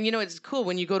we do. And, it's cool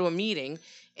when you go to a meeting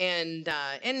and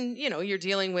you're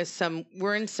dealing with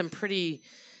we're in some pretty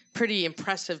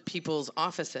impressive people's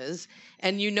offices,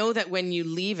 and that when you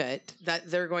leave it, that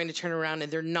they're going to turn around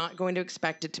and they're not going to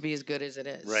expect it to be as good as it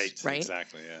is. Right.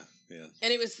 Exactly. Yeah. Yeah.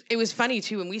 And it was funny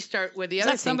too when we start with the is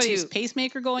other that thing somebody's too.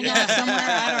 Pacemaker going on somewhere.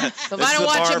 I don't know. If I don't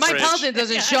watch it, my Paulson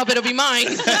doesn't show up. It'll be mine.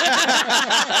 It's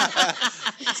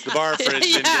the bar fridge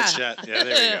didn't get shut. Yeah,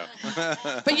 there you go.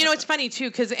 But it's funny too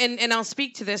because and I'll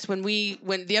speak to this when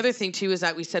the other thing too is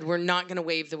that we said we're not going to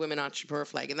wave the women entrepreneur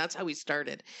flag, and that's how we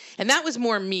started. And that was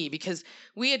more me because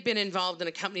we had been involved in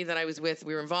a company that I was with.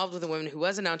 We were involved with a woman who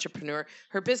was an entrepreneur.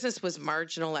 Her business was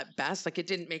marginal at best, like it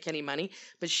didn't make any money,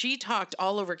 but she talked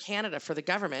all over Canada for the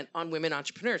government on women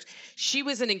entrepreneurs. She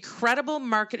was an incredible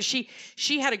marketer.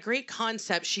 She had a great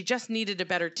concept. She just needed a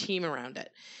better team around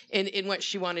it in what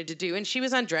she wanted to do. And she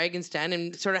was on Dragon's Den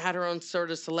and sort of had her own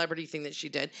sort of celebrity thing that she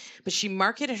did. But she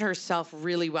marketed herself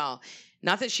really well.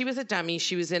 Not that she was a dummy.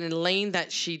 She was in a lane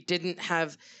that she didn't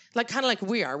have, kind of like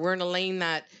we are. We're in a lane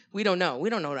that we don't know. We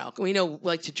don't know alcohol. We know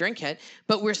to drink it,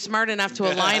 but we're smart enough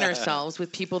to align ourselves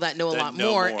with people that know a lot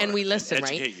more, and we listen,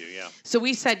 educate right? You, yeah. So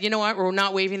we said, you know what? We're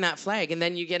not waving that flag. And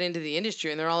then you get into the industry,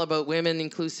 and they're all about women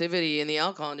inclusivity in the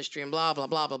alcohol industry and blah, blah,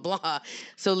 blah, blah, blah.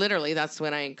 So literally, that's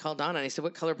when I called Donna and I said,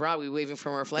 what color bra are we waving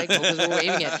from our flagpole? Because we're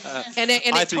waving it. And I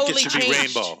it think totally it should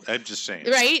changed. be rainbow. I'm just saying.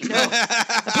 Right? No.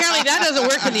 Apparently that doesn't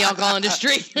work in the alcohol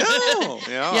industry. No.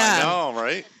 Yeah. I know,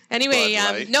 right? Anyway,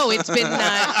 no, it's been.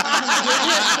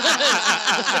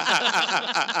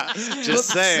 Just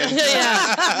saying.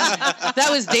 Yeah, that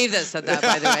was Dave that said that,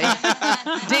 by the way.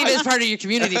 Dave is part of your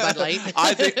community, Bud Light.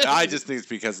 I just think it's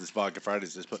because it's Vodka Friday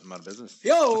is just putting them out of business.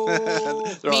 Yo,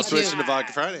 they're all switching to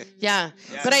Vodka Friday. Yeah,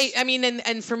 Yes. but I mean,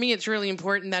 and for me, it's really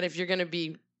important that if you're going to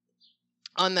be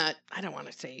on that, I don't want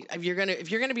to say if you're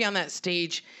gonna be on that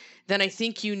stage, then I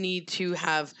think you need to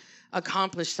have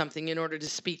accomplished something in order to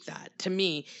speak that to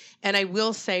me. And I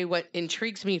will say what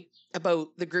intrigues me about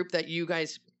the group that you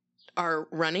guys are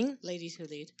running. Ladies who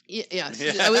lead. Yes,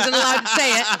 I wasn't allowed to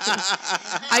say it.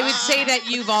 I would say that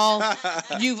you've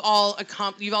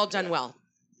all done well.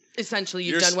 Essentially,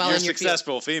 you've done well you're in your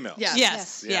successful field. female.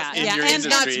 Yes. Yeah. In your And industry,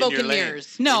 not in smoke your and lane.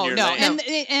 mirrors. No. In your lane.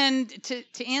 And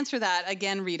to answer that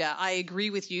again, Rita, I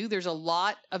agree with you. There's a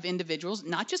lot of individuals,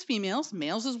 not just females,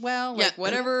 males as well, like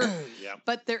whatever. Yeah.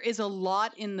 But there is a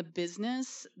lot in the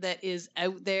business that is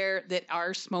out there that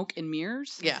are smoke and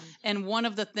mirrors. Yeah. And one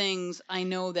of the things I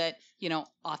know that,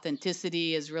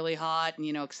 authenticity is really hot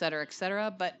and, et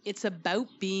cetera, but it's about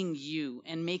being you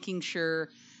and making sure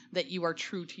that you are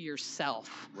true to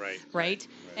yourself. Right.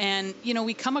 And,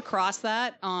 we come across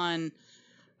that on,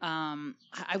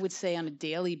 I would say on a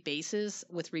daily basis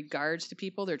with regards to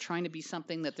people. They're trying to be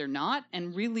something that they're not.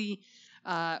 And really,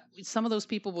 some of those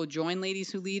people will join Ladies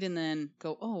Who Lead and then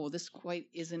go, oh, this quite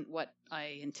isn't what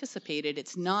I anticipated.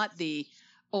 It's not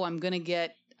I'm going to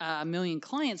get a million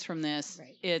clients from this.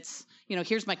 Right. It's,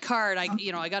 here's my card. I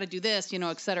got to do this,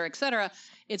 et cetera, et cetera.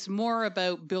 It's more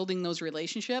about building those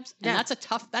relationships. And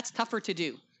that's tougher to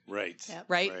do. Right. Yep.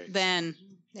 Right. Than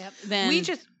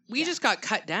We just got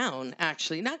cut down,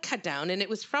 actually. Not cut down, and it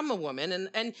was from a woman.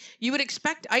 And you would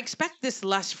expect this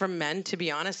less from men, to be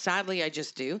honest. Sadly, I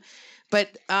just do.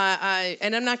 But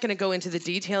and I'm not going to go into the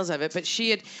details of it, but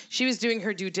she was doing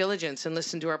her due diligence and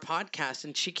listened to our podcast,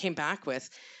 and she came back with,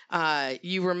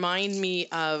 you remind me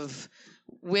of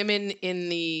women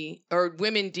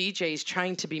women DJs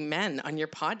trying to be men on your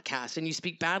podcast, and you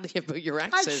speak badly about your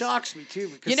exes. That shocks me too.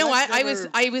 Because You know what?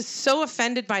 I was so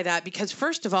offended by that because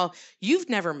first of all, you've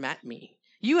never met me.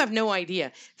 You have no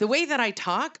idea. The way that I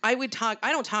talk, I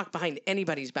don't talk behind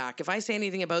anybody's back. If I say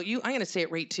anything about you, I'm going to say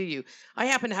it right to you. I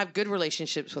happen to have good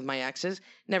relationships with my exes.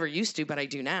 Never used to, but I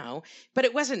do now. But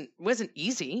it wasn't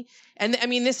easy. And I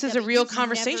mean, this is a real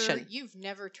conversation. You've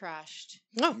never trashed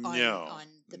No. on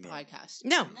the podcast.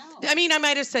 No. I mean, I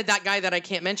might have said that guy that I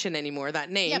can't mention anymore, that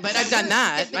name, but I've done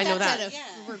that. I know that.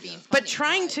 We're being funny, But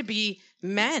trying to be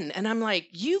men, and I'm like,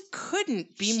 you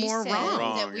couldn't be more said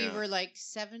wrong. that we were like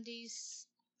 70s.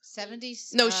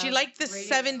 No, she liked the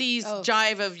radio. 70s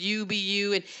jive of you be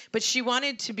you, but she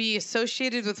wanted to be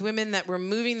associated with women that were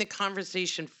moving the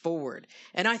conversation forward.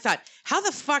 And I thought, how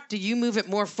the fuck do you move it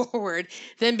more forward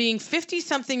than being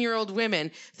 50-something-year-old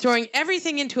women throwing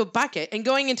everything into a bucket and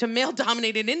going into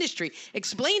male-dominated industry?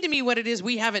 Explain to me what it is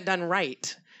we haven't done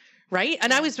right. Right?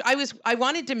 And I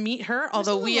wanted to meet her,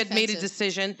 although we had made a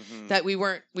decision that we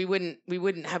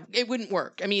wouldn't have, it wouldn't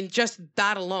work. I mean, just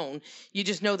that alone, you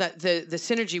just know that the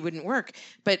synergy wouldn't work.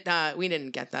 But we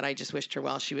didn't get that. I just wished her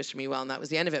well. She wished me well, and that was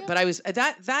the end of it. But I was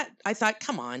I thought,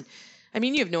 come on. I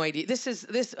mean, you have no idea.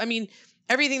 I mean,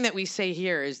 everything that we say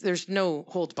here there's no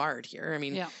hold barred here. I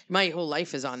mean, my whole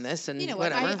life is on this, and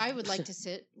whatever. I would like to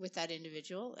sit with that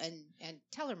individual and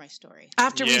tell her my story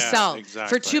after we sell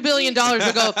for $2 billion.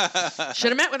 We'll go. Should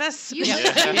have met with us.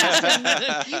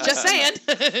 Just saying.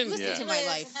 Listen to my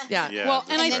life. Yeah. Well,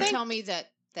 and then I think tell me that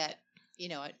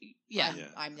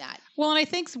I'm that. Well, and I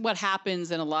think what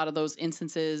happens in a lot of those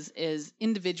instances is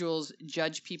individuals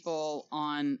judge people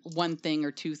on one thing or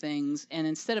two things, and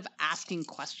instead of asking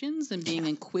questions and being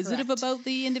inquisitive about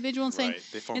the individual and saying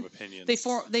they form opinions. They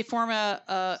form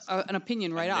an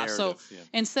opinion right off. So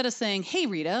instead of saying, "Hey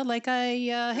Rita,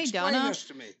 hey Explain Donna, this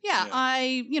to me.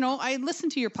 I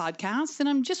listened to your podcast, and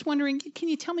I'm just wondering, can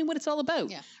you tell me what it's all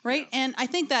about?" Yeah. Right? Yeah. And I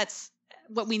think that's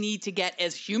what we need to get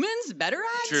as humans better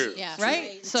at. True. Yeah.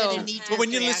 Right. So, but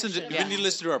when you listen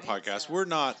to our podcast, we're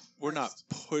not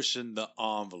pushing the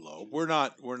envelope. We're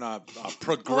not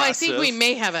progressive. Well, I think we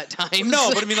may have at times.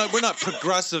 No, but I mean, we're not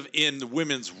progressive in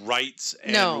women's rights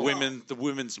and the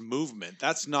women's movement.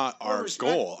 That's not our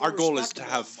goal. Our goal is to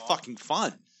have fucking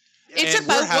fun. It's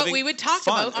about what we would talk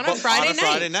about on a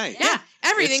Friday night. Yeah,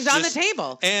 everything's on the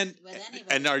table. And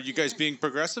are you guys being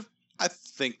progressive? I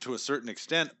think to a certain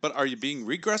extent, but are you being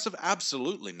regressive?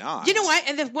 Absolutely not. You know what?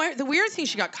 And the weird thing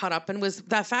she got caught up in was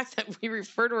the fact that we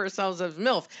refer to ourselves as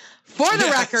MILF. For the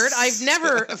record, I've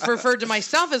never referred to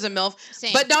myself as a MILF,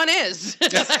 but Dawn is. I'm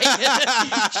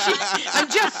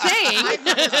just saying. I've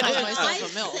never called myself a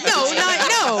MILF. No.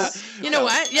 You know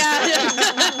what? Yeah.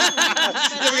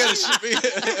 Never got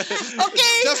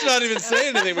Okay. Jeff's not even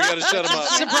saying anything. We got to shut him up.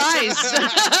 Surprise.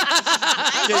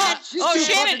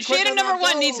 Shannon number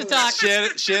one needs to talk.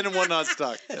 Shannon will not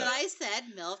talk. But I said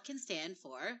MILF can stand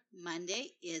for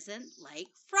Monday isn't like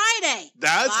Friday.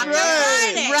 That's Vodka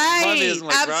right. Friday. Right. Monday isn't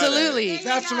like Absolutely.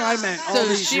 That's what I meant. All So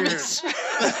these she years. was.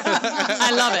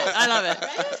 I love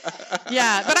it.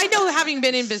 Yeah, but I know, having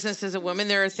been in business as a woman,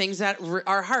 there are things that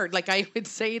are hard. Like I would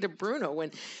say to Bruno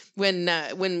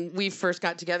when we first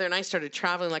got together and I started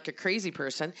traveling like a crazy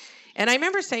person, and I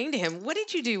remember saying to him, "What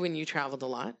did you do when you traveled a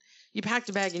lot? You packed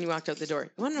a bag and you walked out the door.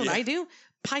 You want to know what I do?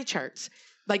 Pie charts."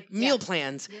 Like meal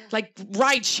plans, like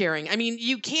ride sharing. I mean,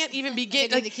 you can't even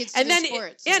begin. Like, the kids and then,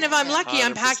 sports. and if I'm lucky,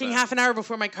 I'm 100%. packing half an hour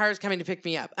before my car is coming to pick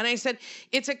me up. And I said,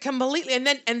 it's a completely. And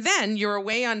then you're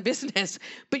away on business,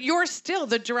 but you're still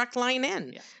the direct line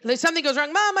in. Yeah. If something goes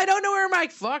wrong, Mom, I don't know where my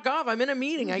fuck off. I'm in a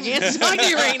meeting. I can't talk to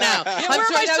you right now. Where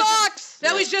are my socks?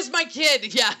 That was just my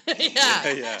kid. Yeah,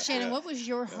 yeah. Shannon, what was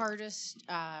your hardest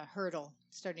hurdle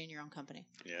starting your own company?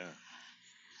 Yeah.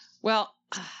 Well,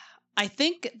 I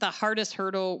think the hardest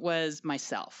hurdle was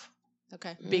myself.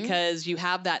 Okay. Because you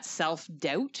have that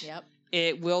self-doubt.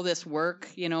 Yep. Will this work?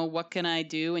 What can I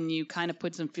do? And you kind of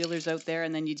put some feelers out there,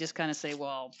 and then you just kind of say,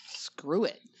 well, screw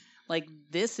it. Like,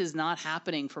 this is not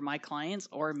happening for my clients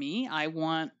or me. I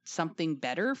want something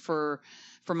better for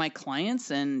my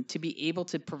clients, and to be able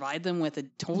to provide them with a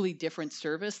totally different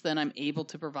service than I'm able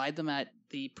to provide them at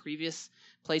the previous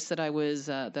place that I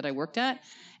worked at.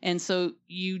 And so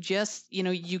you just,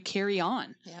 you carry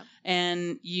on. Yep.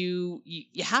 And you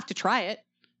have to try it,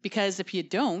 because if you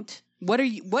don't,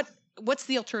 what's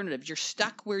the alternative? You're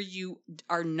stuck where you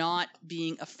are not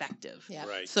being effective. Yeah.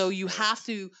 Right. So you have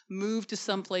to move to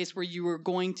some place where you are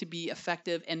going to be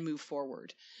effective and move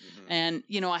forward. Mm-hmm. And,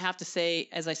 I have to say,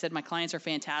 as I said, my clients are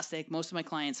fantastic. Most of my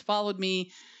clients followed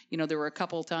me. There were a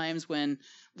couple of times one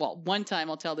time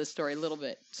I'll tell this story a little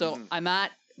bit. So I'm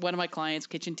at one of my clients'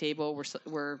 kitchen table.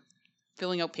 We're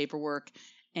filling out paperwork,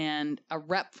 and a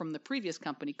rep from the previous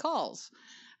company calls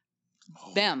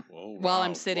them while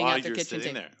I'm sitting at their kitchen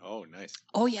table. There. Oh, nice.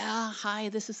 Oh, yeah. Hi,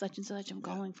 this is such and such. I'm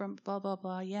calling from blah, blah,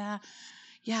 blah. Yeah.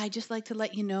 Yeah, I'd just like to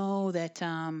let you know that,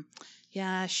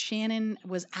 Shannon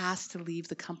was asked to leave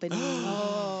the company.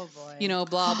 Oh, boy. Blah,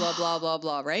 blah, blah, blah,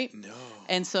 blah, right? No.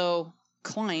 And so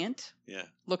client Yeah.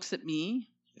 looks at me,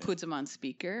 puts him on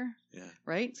speaker, Yeah.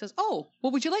 right? Says, "Oh,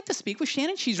 well, would you like to speak with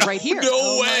Shannon? She's right here."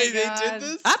 No way they did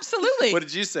this? Absolutely. What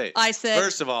did you say? I said,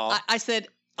 first of all, I said,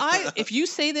 if you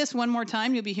say this one more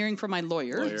time, you'll be hearing from my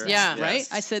lawyer. Yeah. Right?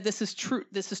 Yes. I said, this is true.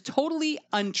 This is totally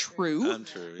untrue.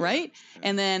 Untrue, yeah. Right?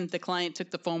 And then the client took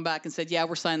the phone back and said, yeah,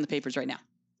 we're signing the papers right now.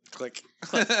 Click.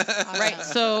 Right.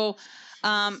 So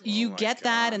you my get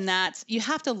that, gosh. and that's, you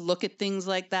have to look at things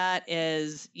like that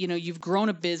as, you've grown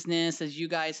a business as you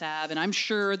guys have. And I'm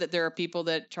sure that there are people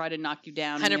that try to knock you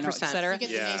down, 100%. et cetera. You get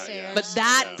the naysayers. But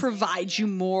that provides you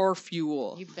more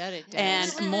fuel. You bet it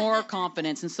does. And more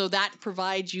confidence. And so that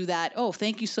provides you that, oh,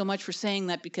 thank you so much for saying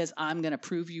that, because I'm going to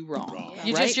prove you wrong. Yeah.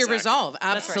 You Right? just your resolve. You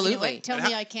know Absolutely. what? Tell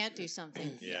me I can't do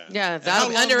something. Yeah. Yeah, And how that'll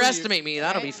long were underestimate me.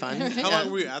 That'll be fun. How long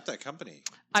were you at that company?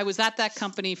 I was at that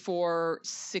company for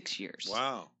 6 years.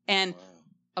 Wow. And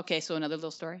okay, so another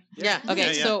little story. Yeah.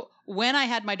 Okay, Yeah. so when I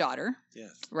had my daughter,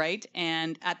 Yes. right,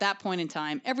 and at that point in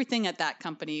time, everything at that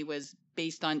company was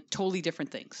based on totally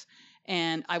different things.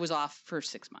 And I was off for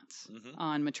 6 months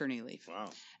on maternity leave. Wow.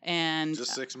 And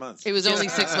Just 6 months. It was only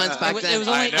 6 months back then. It was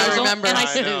only, I remember.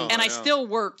 and I still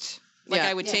worked. Like Yeah.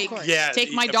 I would Yeah, of take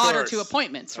course. my of daughter course. to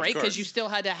appointments, Of right? Because course. you still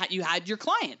had to you had your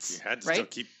clients. You had to right? still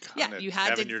keep you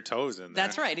had having to- your toes in there.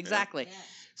 That's right, exactly. Yeah.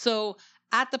 So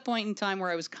at the point in time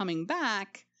where I was coming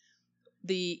back,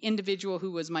 the individual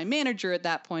who was my manager at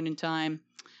that point in time,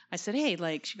 I said, hey,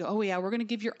 she go, oh yeah, we're going to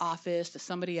give your office to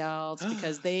somebody else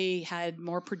because they had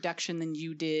more production than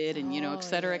you did, and et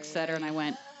cetera, et cetera. And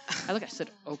I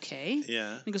said, okay.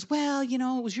 Yeah. And he goes, well,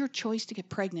 it was your choice to get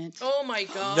pregnant. Oh my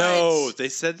God. No, they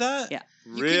said that? Yeah.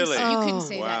 Really? You Oh, couldn't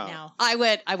say wow. that now. I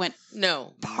went,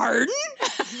 No. pardon?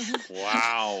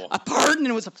 Wow. A pardon? And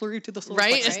it was a flurry to the soul.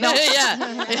 Right? Like, No. no.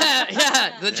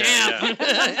 Yeah. The jam.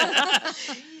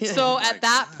 So Oh my at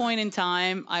that God. point in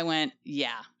time, I went,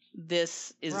 yeah,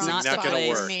 this is Wrong not the not gonna place.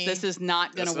 work. This is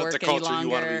not going That's to not work the any culture you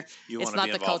wanna longer. be- you It's wanna not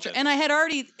be the involved culture. in. And I had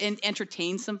already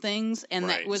entertained some things, and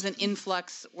Right. that was an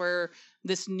influx where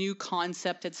this new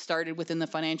concept had started within the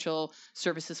financial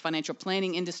services, financial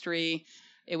planning industry.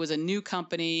 It was a new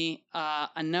company.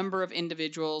 A number of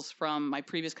individuals from my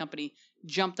previous company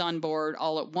jumped on board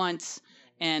all at once.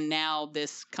 And now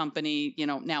this company,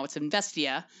 now it's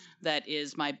Investia that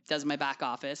does my back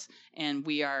office, and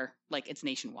we are like, it's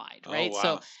nationwide, right? Oh, wow.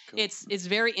 So Cool. it's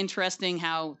very interesting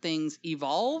how things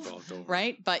evolve,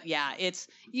 right? But yeah,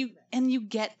 you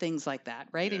get things like that,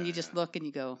 right? And you just look and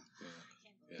you go,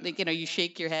 like, you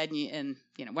shake your head and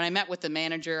when I met with the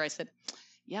manager, I said,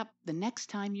 yep, the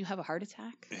next time you have a heart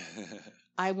attack,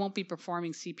 I won't be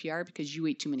performing CPR because you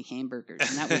ate too many hamburgers,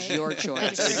 and that was your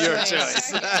choice.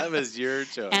 That was your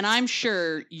choice. And I'm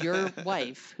sure your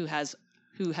wife, who has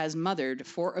mothered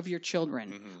 4 of your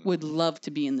children, would love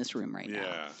to be in this room right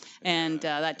now. And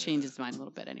that changes mine a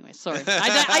little bit anyway. Sorry.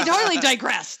 I totally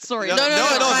digressed. Sorry. No,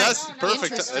 that's No,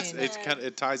 perfect. interesting.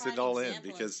 It ties it all in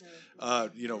Example because,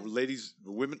 of ladies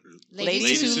who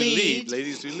lead.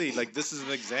 ladies who lead. Like, this is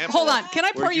an example. Hold on. Can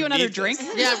I where pour you another need drink?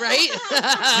 this. Yeah, right?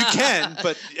 You can,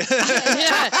 but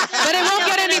Yeah, but it won't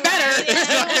get any better. it's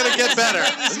not going to get better.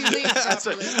 Ladies who lead That's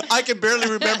it. properly. I can barely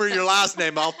remember your last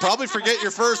name. I'll probably forget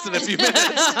your first in a few minutes.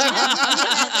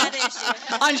 that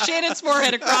issue. On Shannon's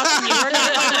forehead across from you. We're going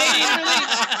to go ladies who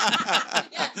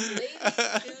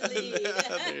lead.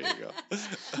 There you go.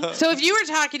 So if you were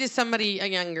talking to somebody, a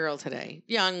young girl today,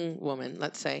 young woman,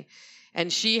 let's say,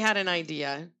 and she had an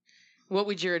idea, what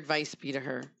would your advice be to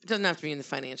her? It doesn't have to be in the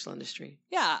financial industry.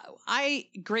 Yeah,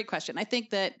 great question. I think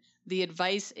that the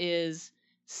advice is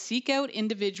seek out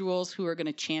individuals who are going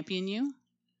to champion you.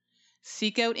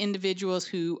 Seek out individuals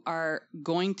who are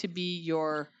going to be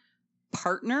your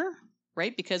partner,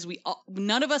 right? Because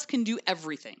none of us can do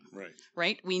everything,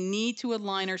 right? We need to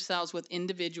align ourselves with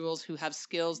individuals who have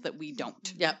skills that we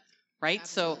don't. Yep. Right?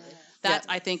 Absolutely. So that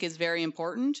I think is very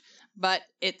important, but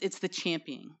it's the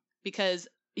championing, because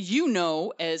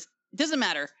it doesn't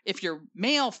matter if you're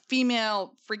male,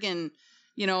 female, friggin',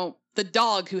 the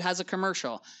dog who has a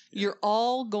commercial. Yeah. You're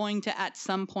all going to, at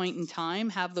some point in time,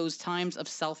 have those times of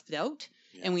self-doubt,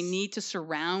 and we need to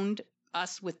surround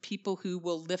us with people who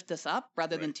will lift us up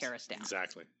rather than tear us down.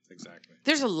 Exactly.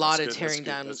 There's a lot That's of good. tearing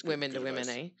down That's good. women to Good women,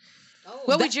 advice. eh? Oh,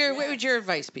 What would your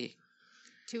advice be?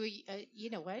 to you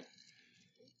know what?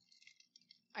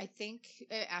 I think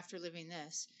after living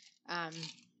this,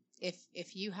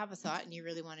 if you have a thought and you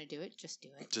really want to do it, just do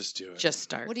it. Just do it. Just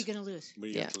start. What are you going to lose? What do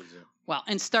you got to lose? Well,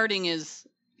 and starting is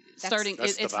starting.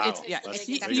 That's the vow.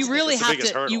 You really that's the have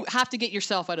biggest to. hurdle. You have to get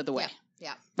yourself out of the way.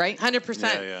 Yeah. Right. 100%.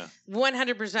 Yeah.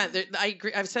 100%. I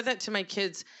agree. I've said that to my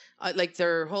kids, like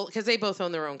their whole, because they both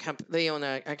own their own company. They own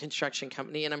a construction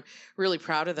company, and I'm really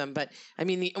proud of them. But I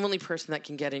mean, the only person that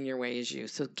can get in your way is you.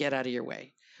 So get out of your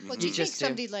way. Well, You do you think just do.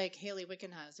 somebody like Hayley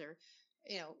Wickenheiser,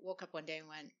 woke up one day and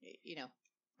went,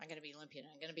 I'm going to be Olympian.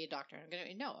 I'm going to be a doctor.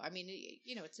 No. I mean,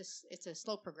 it's a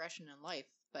slow progression in life,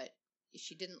 but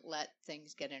she didn't let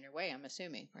things get in her way, I'm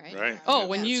assuming, right? Right. Oh, Yeah,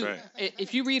 when that's you right.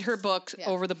 If you read her books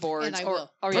Over the Boards, And I will.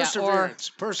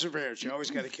 Perseverance. You always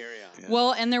got to carry on. Yeah.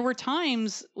 well, and there were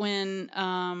times when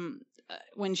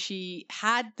she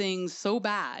had things so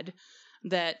bad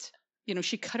that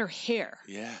she cut her hair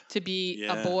to be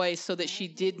a boy so that she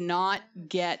did not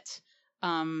get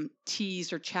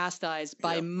teased or chastised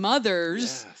by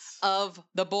mothers of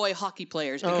the boy hockey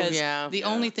players, because the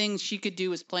only thing she could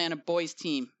do was play on a boys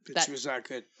team. She was not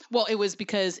good. Well, it was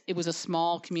because it was a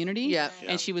small community,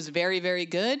 and she was very, very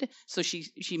good. So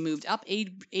she moved up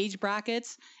age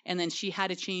brackets, and then she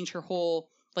had to change her whole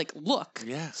look,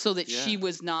 so that she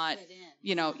was not,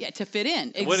 to fit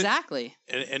in. Exactly.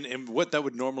 And what that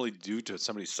would normally do to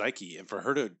somebody's psyche, and for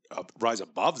her to rise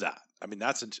above that, I mean,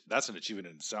 that's an achievement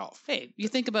in itself. Hey, you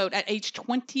think about at age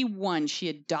 21, she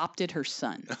adopted her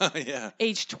son. Yeah.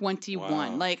 Age 21.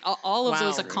 Wow. Like all of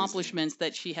those Crazy. accomplishments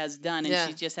that she has done. And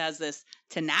she just has this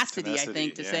tenacity, I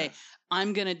think, to say,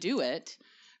 I'm going to do it.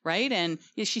 Right. And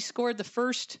she scored the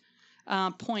first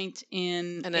point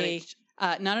in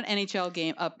not an NHL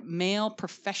game, a male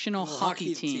professional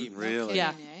hockey team. Really?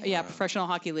 Yeah, professional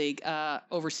hockey league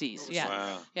overseas. Yeah.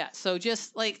 Wow. Yeah. So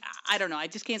just I don't know. I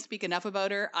just can't speak enough about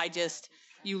her.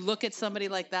 You look at somebody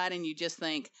like that and you just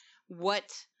think,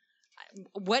 what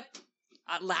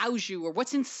allows you, or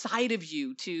what's inside of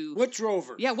you to... What drove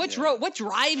her? Yeah, what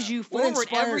drives you forward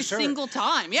every single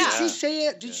time? Yeah. Did she say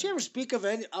it? Did she ever speak of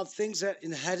any of things that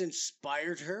had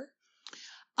inspired her?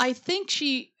 I think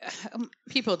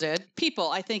people did.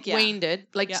 I think, Wayne did.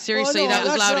 Seriously, that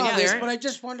was loud and clear. But I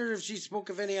just wondered if she spoke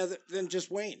of any other than just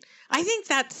Wayne. I think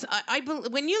that's,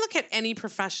 when you look at any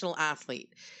professional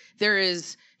athlete, there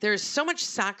is so much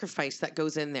sacrifice that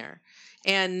goes in there.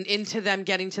 and into them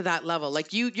getting to that level.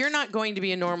 Like you're not going to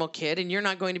be a normal kid and you're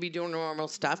not going to be doing normal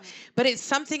stuff, but it's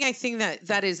something I think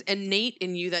that is innate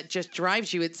in you that just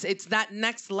drives you. It's that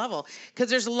next level, because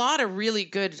there's a lot of really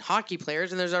good hockey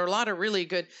players and there's a lot of really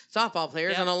good softball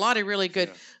players and a lot of really good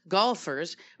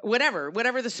golfers,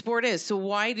 whatever the sport is. So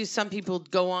why do some people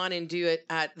go on and do it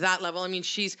at that level? I mean,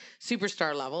 she's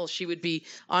superstar level. She would be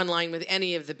online with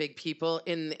any of the big people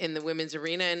in the women's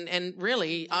arena, and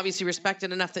really obviously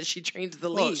respected enough that she trained the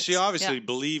leagues. Well, she obviously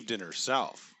believed in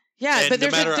herself. Yeah, and but no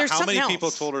there's matter how many else. people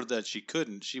told her that she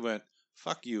couldn't, she went,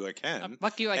 fuck you, I can.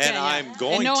 Fuck you, I and can. I'm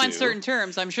going in no to. uncertain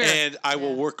terms, I'm sure. And I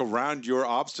will work around your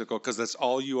obstacle, because that's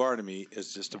all you are to me,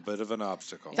 is just a bit of an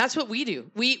obstacle. That's what we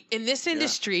do. We, in this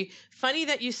industry, funny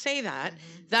that you say that,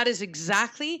 that is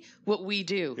exactly what we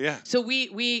do. Yeah. So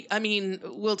I mean,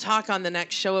 we'll talk on the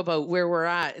next show about where we're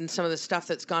at and some of the stuff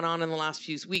that's gone on in the last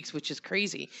few weeks, which is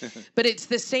crazy. But it's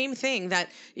the same thing,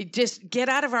 that it just get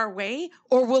out of our way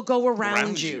or we'll go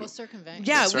around you. We'll circumvent.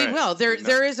 Yeah, That's we right. will.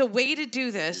 There is a way to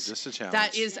do this It's just a challenge.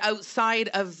 that is outside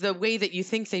of the way that you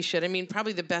think they should. I mean,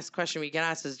 probably the best question we get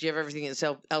asked is, do you have everything in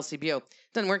LCBO?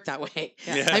 Doesn't work that way.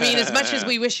 Yeah. I mean, as much as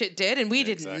we wish it did, and we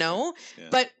didn't know,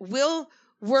 but we'll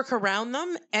work around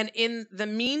them. And in the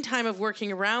meantime of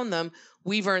working around them,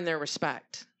 we've earned their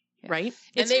respect. Right.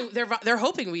 And they're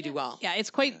hoping we do well. Yeah, it's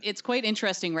quite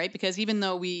interesting, right? Because even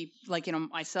though we, like,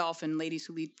 myself and Ladies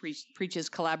Who Lead preaches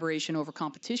collaboration over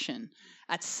competition,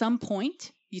 at some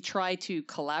point you try to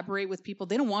collaborate with people.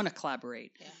 They don't want to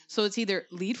collaborate. Yeah. So it's either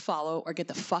lead, follow, or get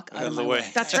the fuck out of my way.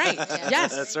 That's right.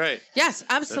 Yes. That's right. Yes,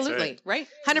 absolutely. Right?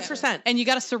 100%. And you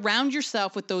got to surround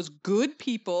yourself with those good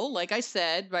people, like I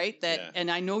said, right? And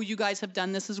I know you guys have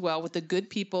done this as well, with the good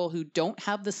people who don't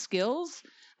have the skills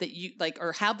that you like,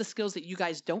 or have the skills that you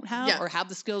guys don't have, or have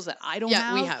the skills that I don't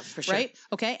have. Yeah, we have, for sure. Right?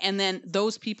 Okay. And then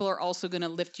those people are also going to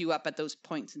lift you up at those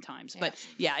points and times. But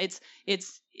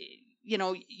it's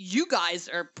you guys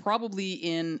are probably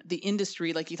in the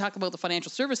industry, like you talk about the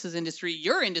financial services industry,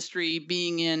 your industry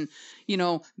being in,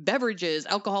 beverages,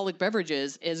 alcoholic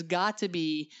beverages, has got to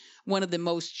be one of the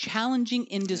most challenging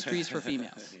industries for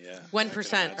females.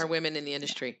 1% are women in the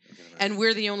industry. And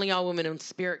we're the only all-women-owned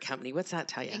spirit company. What's that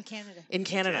tell you? In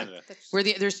Canada.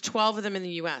 There's 12 of them in the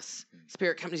U.S.,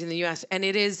 spirit companies in the U.S., and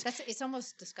it's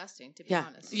almost disgusting, to be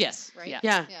honest. Yes. Right?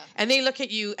 Yeah. And they look at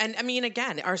you, and I mean,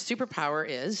 again, our superpower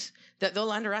is that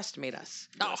they'll underestimate us.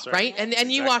 That's right?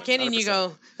 And you walk in 100%. and you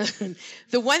go,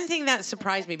 the one thing that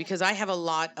surprised me, because I have a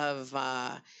lot of,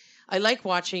 I like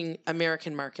watching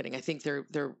American marketing. I think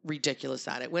they're ridiculous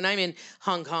at it. When I'm in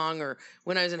Hong Kong, or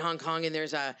when I was in Hong Kong and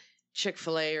there's a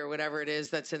Chick-fil-A or whatever it is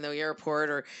that's in the airport,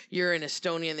 or you're in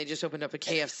Estonia and they just opened up a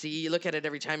KFC, you look at it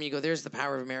every time and you go, there's the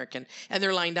power of American. And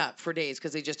they're lined up for days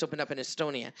because they just opened up in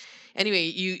Estonia. Anyway,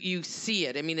 you see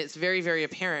it. I mean, it's very, very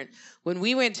apparent. When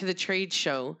we went to the trade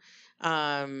show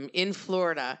in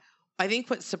Florida, I think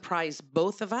what surprised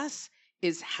both of us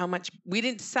is how much we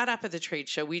didn't set up at the trade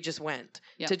show. We just went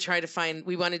to try to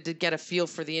we wanted to get a feel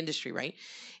for the industry, right?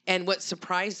 And what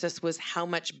surprised us was how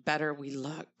much better we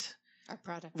looked. Our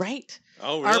product. Right.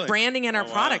 Oh, really? Our branding and our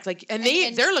product. Like, and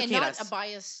they're looking at us. And not a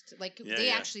biased, like, they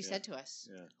actually said to us,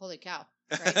 holy cow.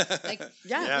 Right? Like,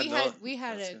 we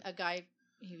had a guy,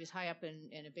 he was high up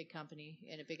in a big company,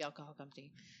 in a big alcohol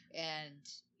company, and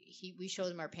we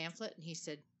showed him our pamphlet, and he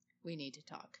said, we need to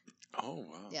talk. Oh,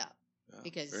 wow. Yeah. Wow,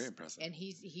 because very impressive. And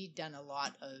he'd done a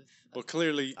lot of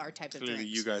clearly our type of clearly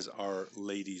drinks. you guys are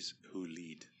ladies who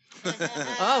lead.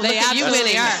 Oh, they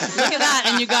absolutely are. Look at that,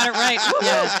 and you got it right.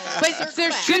 Yeah. But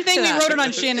there's good thing we wrote it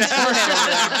on Shannon's forehead.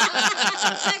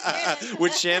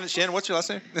 Which Shannon, what's your last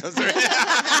name?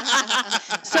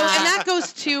 So, and that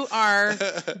goes to our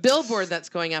billboard that's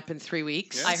going up in 3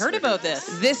 weeks. Yes, I heard about this.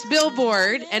 This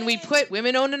billboard, and we put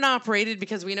women owned and operated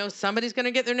because we know somebody's going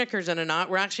to get their knickers in a knot.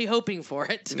 We're actually hoping for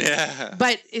it. Yeah.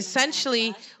 But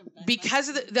essentially, because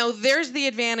of there's the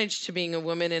advantage to being a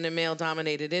woman in a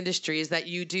male-dominated industry is that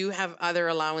you do have other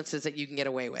allowances that you can get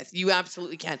away with. You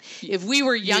absolutely can. If we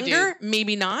were younger,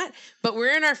 maybe not, but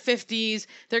we're in our 50s,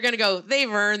 they're going to go,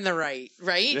 they've earned the right?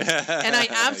 And I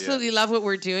absolutely love what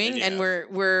we're doing, and we're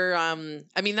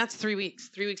I mean, that's 3 weeks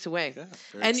away. Yeah,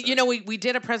 and exciting. we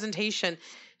did a presentation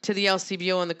to the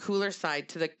LCBO on the cooler side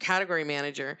to the category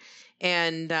manager,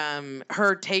 and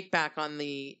her take back on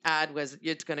the ad was,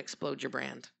 it's going to explode your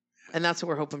brand. And that's what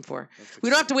we're hoping for. We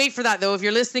don't have to wait for that, though. If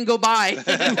you're listening, go buy.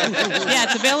 Yeah,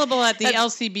 it's available at the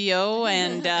LCBO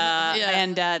and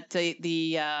at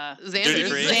the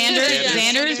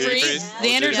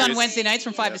Xanders on Wednesday nights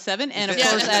from 5 to 7, and of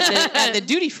course at the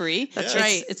duty free. That's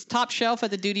right. It's top shelf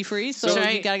at the duty free. So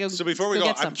you gotta go. So before we go,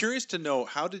 get some. I'm curious to know,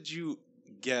 how did you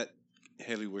get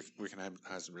Hayley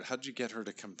Wickenheiser. How did you get her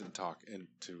to come and talk and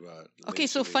to? Okay,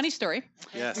 so funny story.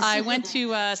 Yes. I went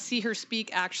to see her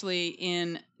speak actually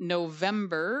in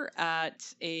November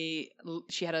at she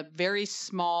had a very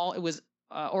small, it was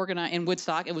organized in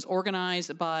Woodstock. It was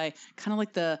organized by kind of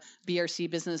like the BRC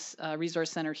Business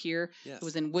Resource Center here. Yes. It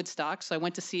was in Woodstock. So I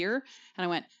went to see her and I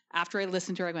went, after I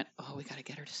listened to her, I went, oh, we got to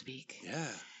get her to speak. Yeah.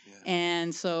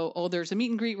 And so, there's a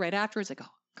meet and greet right afterwards. I go,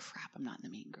 crap, I'm not in the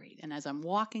meet and greet. And as I'm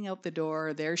walking out the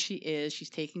door, there she is. She's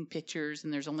taking pictures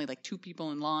and there's only like 2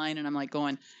 people in line. And I'm like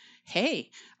going, hey,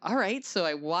 all right. So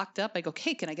I walked up. I go,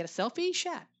 hey, can I get a selfie?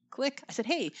 Shat. Click. I said,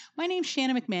 hey, my name's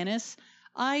Shannon McMannis.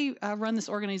 I run this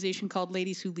organization called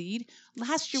Ladies Who Lead.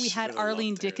 Last year we had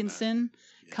Arlene Dickinson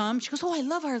come. She goes, oh, I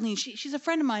love Arlene. She's a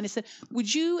friend of mine. I said,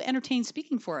 would you entertain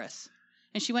speaking for us?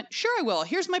 And she went, sure, I will.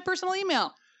 Here's my personal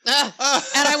email. And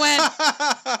I went,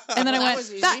 and then I went,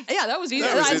 that was easy.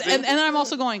 And then I'm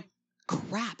also going,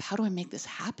 crap, how do I make this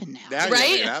happen now?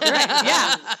 Right?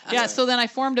 Yeah. So then I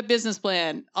formed a business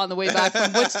plan on the way back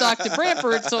from Woodstock to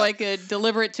Brantford so I could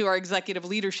deliver it to our executive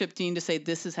leadership team to say,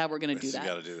 this is how we're going to do that.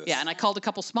 Gotta do this. Yeah, and I called a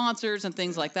couple sponsors and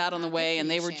things like that on the way, and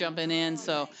they were jumping in.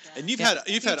 So, and you've had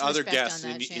other guests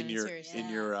in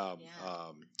your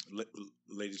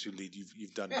Ladies Who Lead.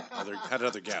 You've had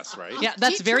other guests, right? Yeah,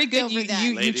 that's very good.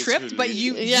 You tripped, but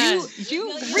you recovered.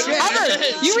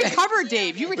 You recovered,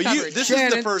 Dave. You recovered. This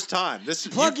is the first time.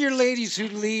 Plug your Ladies Who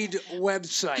Lead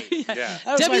website. Yeah.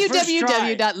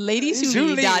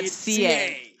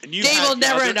 www.ladieswholead.ca. Dave will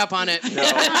never end up on it. No.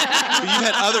 But you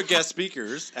had other guest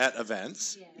speakers at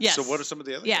events. Yes. So what are some of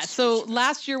the other? Yeah. So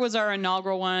last year was our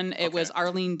inaugural one. It was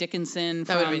Arlene Dickinson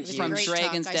from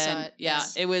Dragon's Den. Yeah.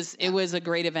 It was a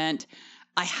great event.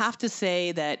 I have to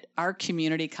say that our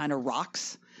community kind of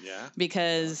rocks. Yeah.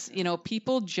 Because,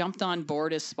 people jumped on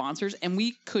board as sponsors and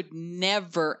we could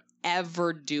never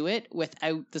ever do it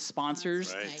without the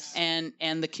sponsors and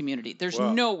the community. There's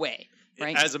no way.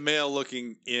 Right? As a male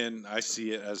looking in, I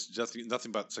see it as just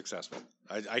nothing but successful.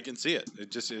 I can see it.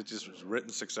 It just was written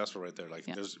successful right there. Like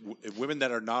there's women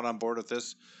that are not on board with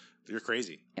this. You're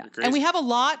crazy. Yeah. You're crazy. And we have a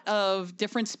lot of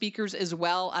different speakers as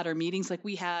well at our meetings. Like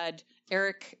we had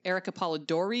Erica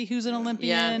Polidori, who's an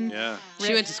Olympian. Yeah.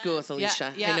 She went to school with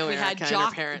Alicia. Yeah. I know we Erica had and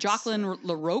her parents. Jocelyn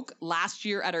LaRoque last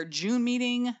year at our June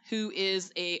meeting, who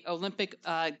is a Olympic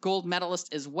gold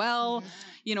medalist as well.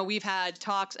 Mm-hmm. We've had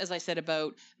talks, as I said,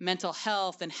 about mental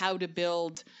health and how to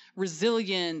build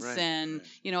resilience and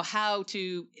how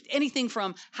to anything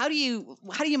from how do you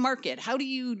market, how do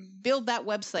you build that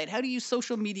website, how do you use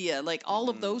social media, like all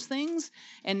of those things.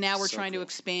 And now we're trying to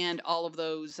expand all of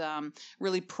those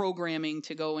really programming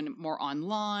to go in more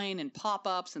online and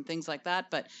pop-ups and things like that.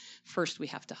 But first we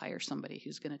have to hire somebody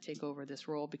who's going to take over this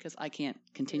role because I can't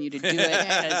continue to do it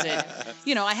because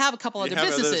I have a couple other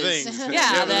businesses.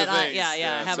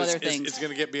 I have other things. It's going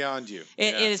to get beyond you.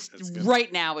 It is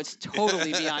right now. It's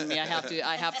totally beyond me.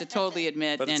 I have to totally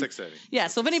admit. But it's exciting. Yeah.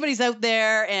 So if anybody's out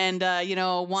there and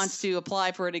wants to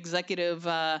apply for an executive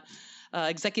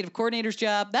coordinator's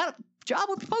job, that job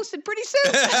will be posted pretty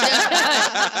soon.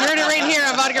 Heard it right here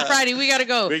on Vodka Friday. We gotta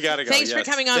go. Thanks for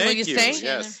coming on. Thank will you stay?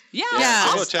 Yes.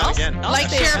 Yeah. We'll chat again. Like,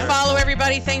 share, follow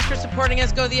everybody. Thanks for supporting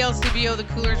us. Go to the LCBO. The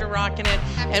coolers are rocking it.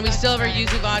 And we still have our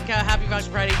Yuzu vodka. Happy Vodka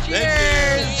Friday.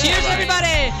 Cheers. Cheers,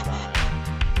 everybody.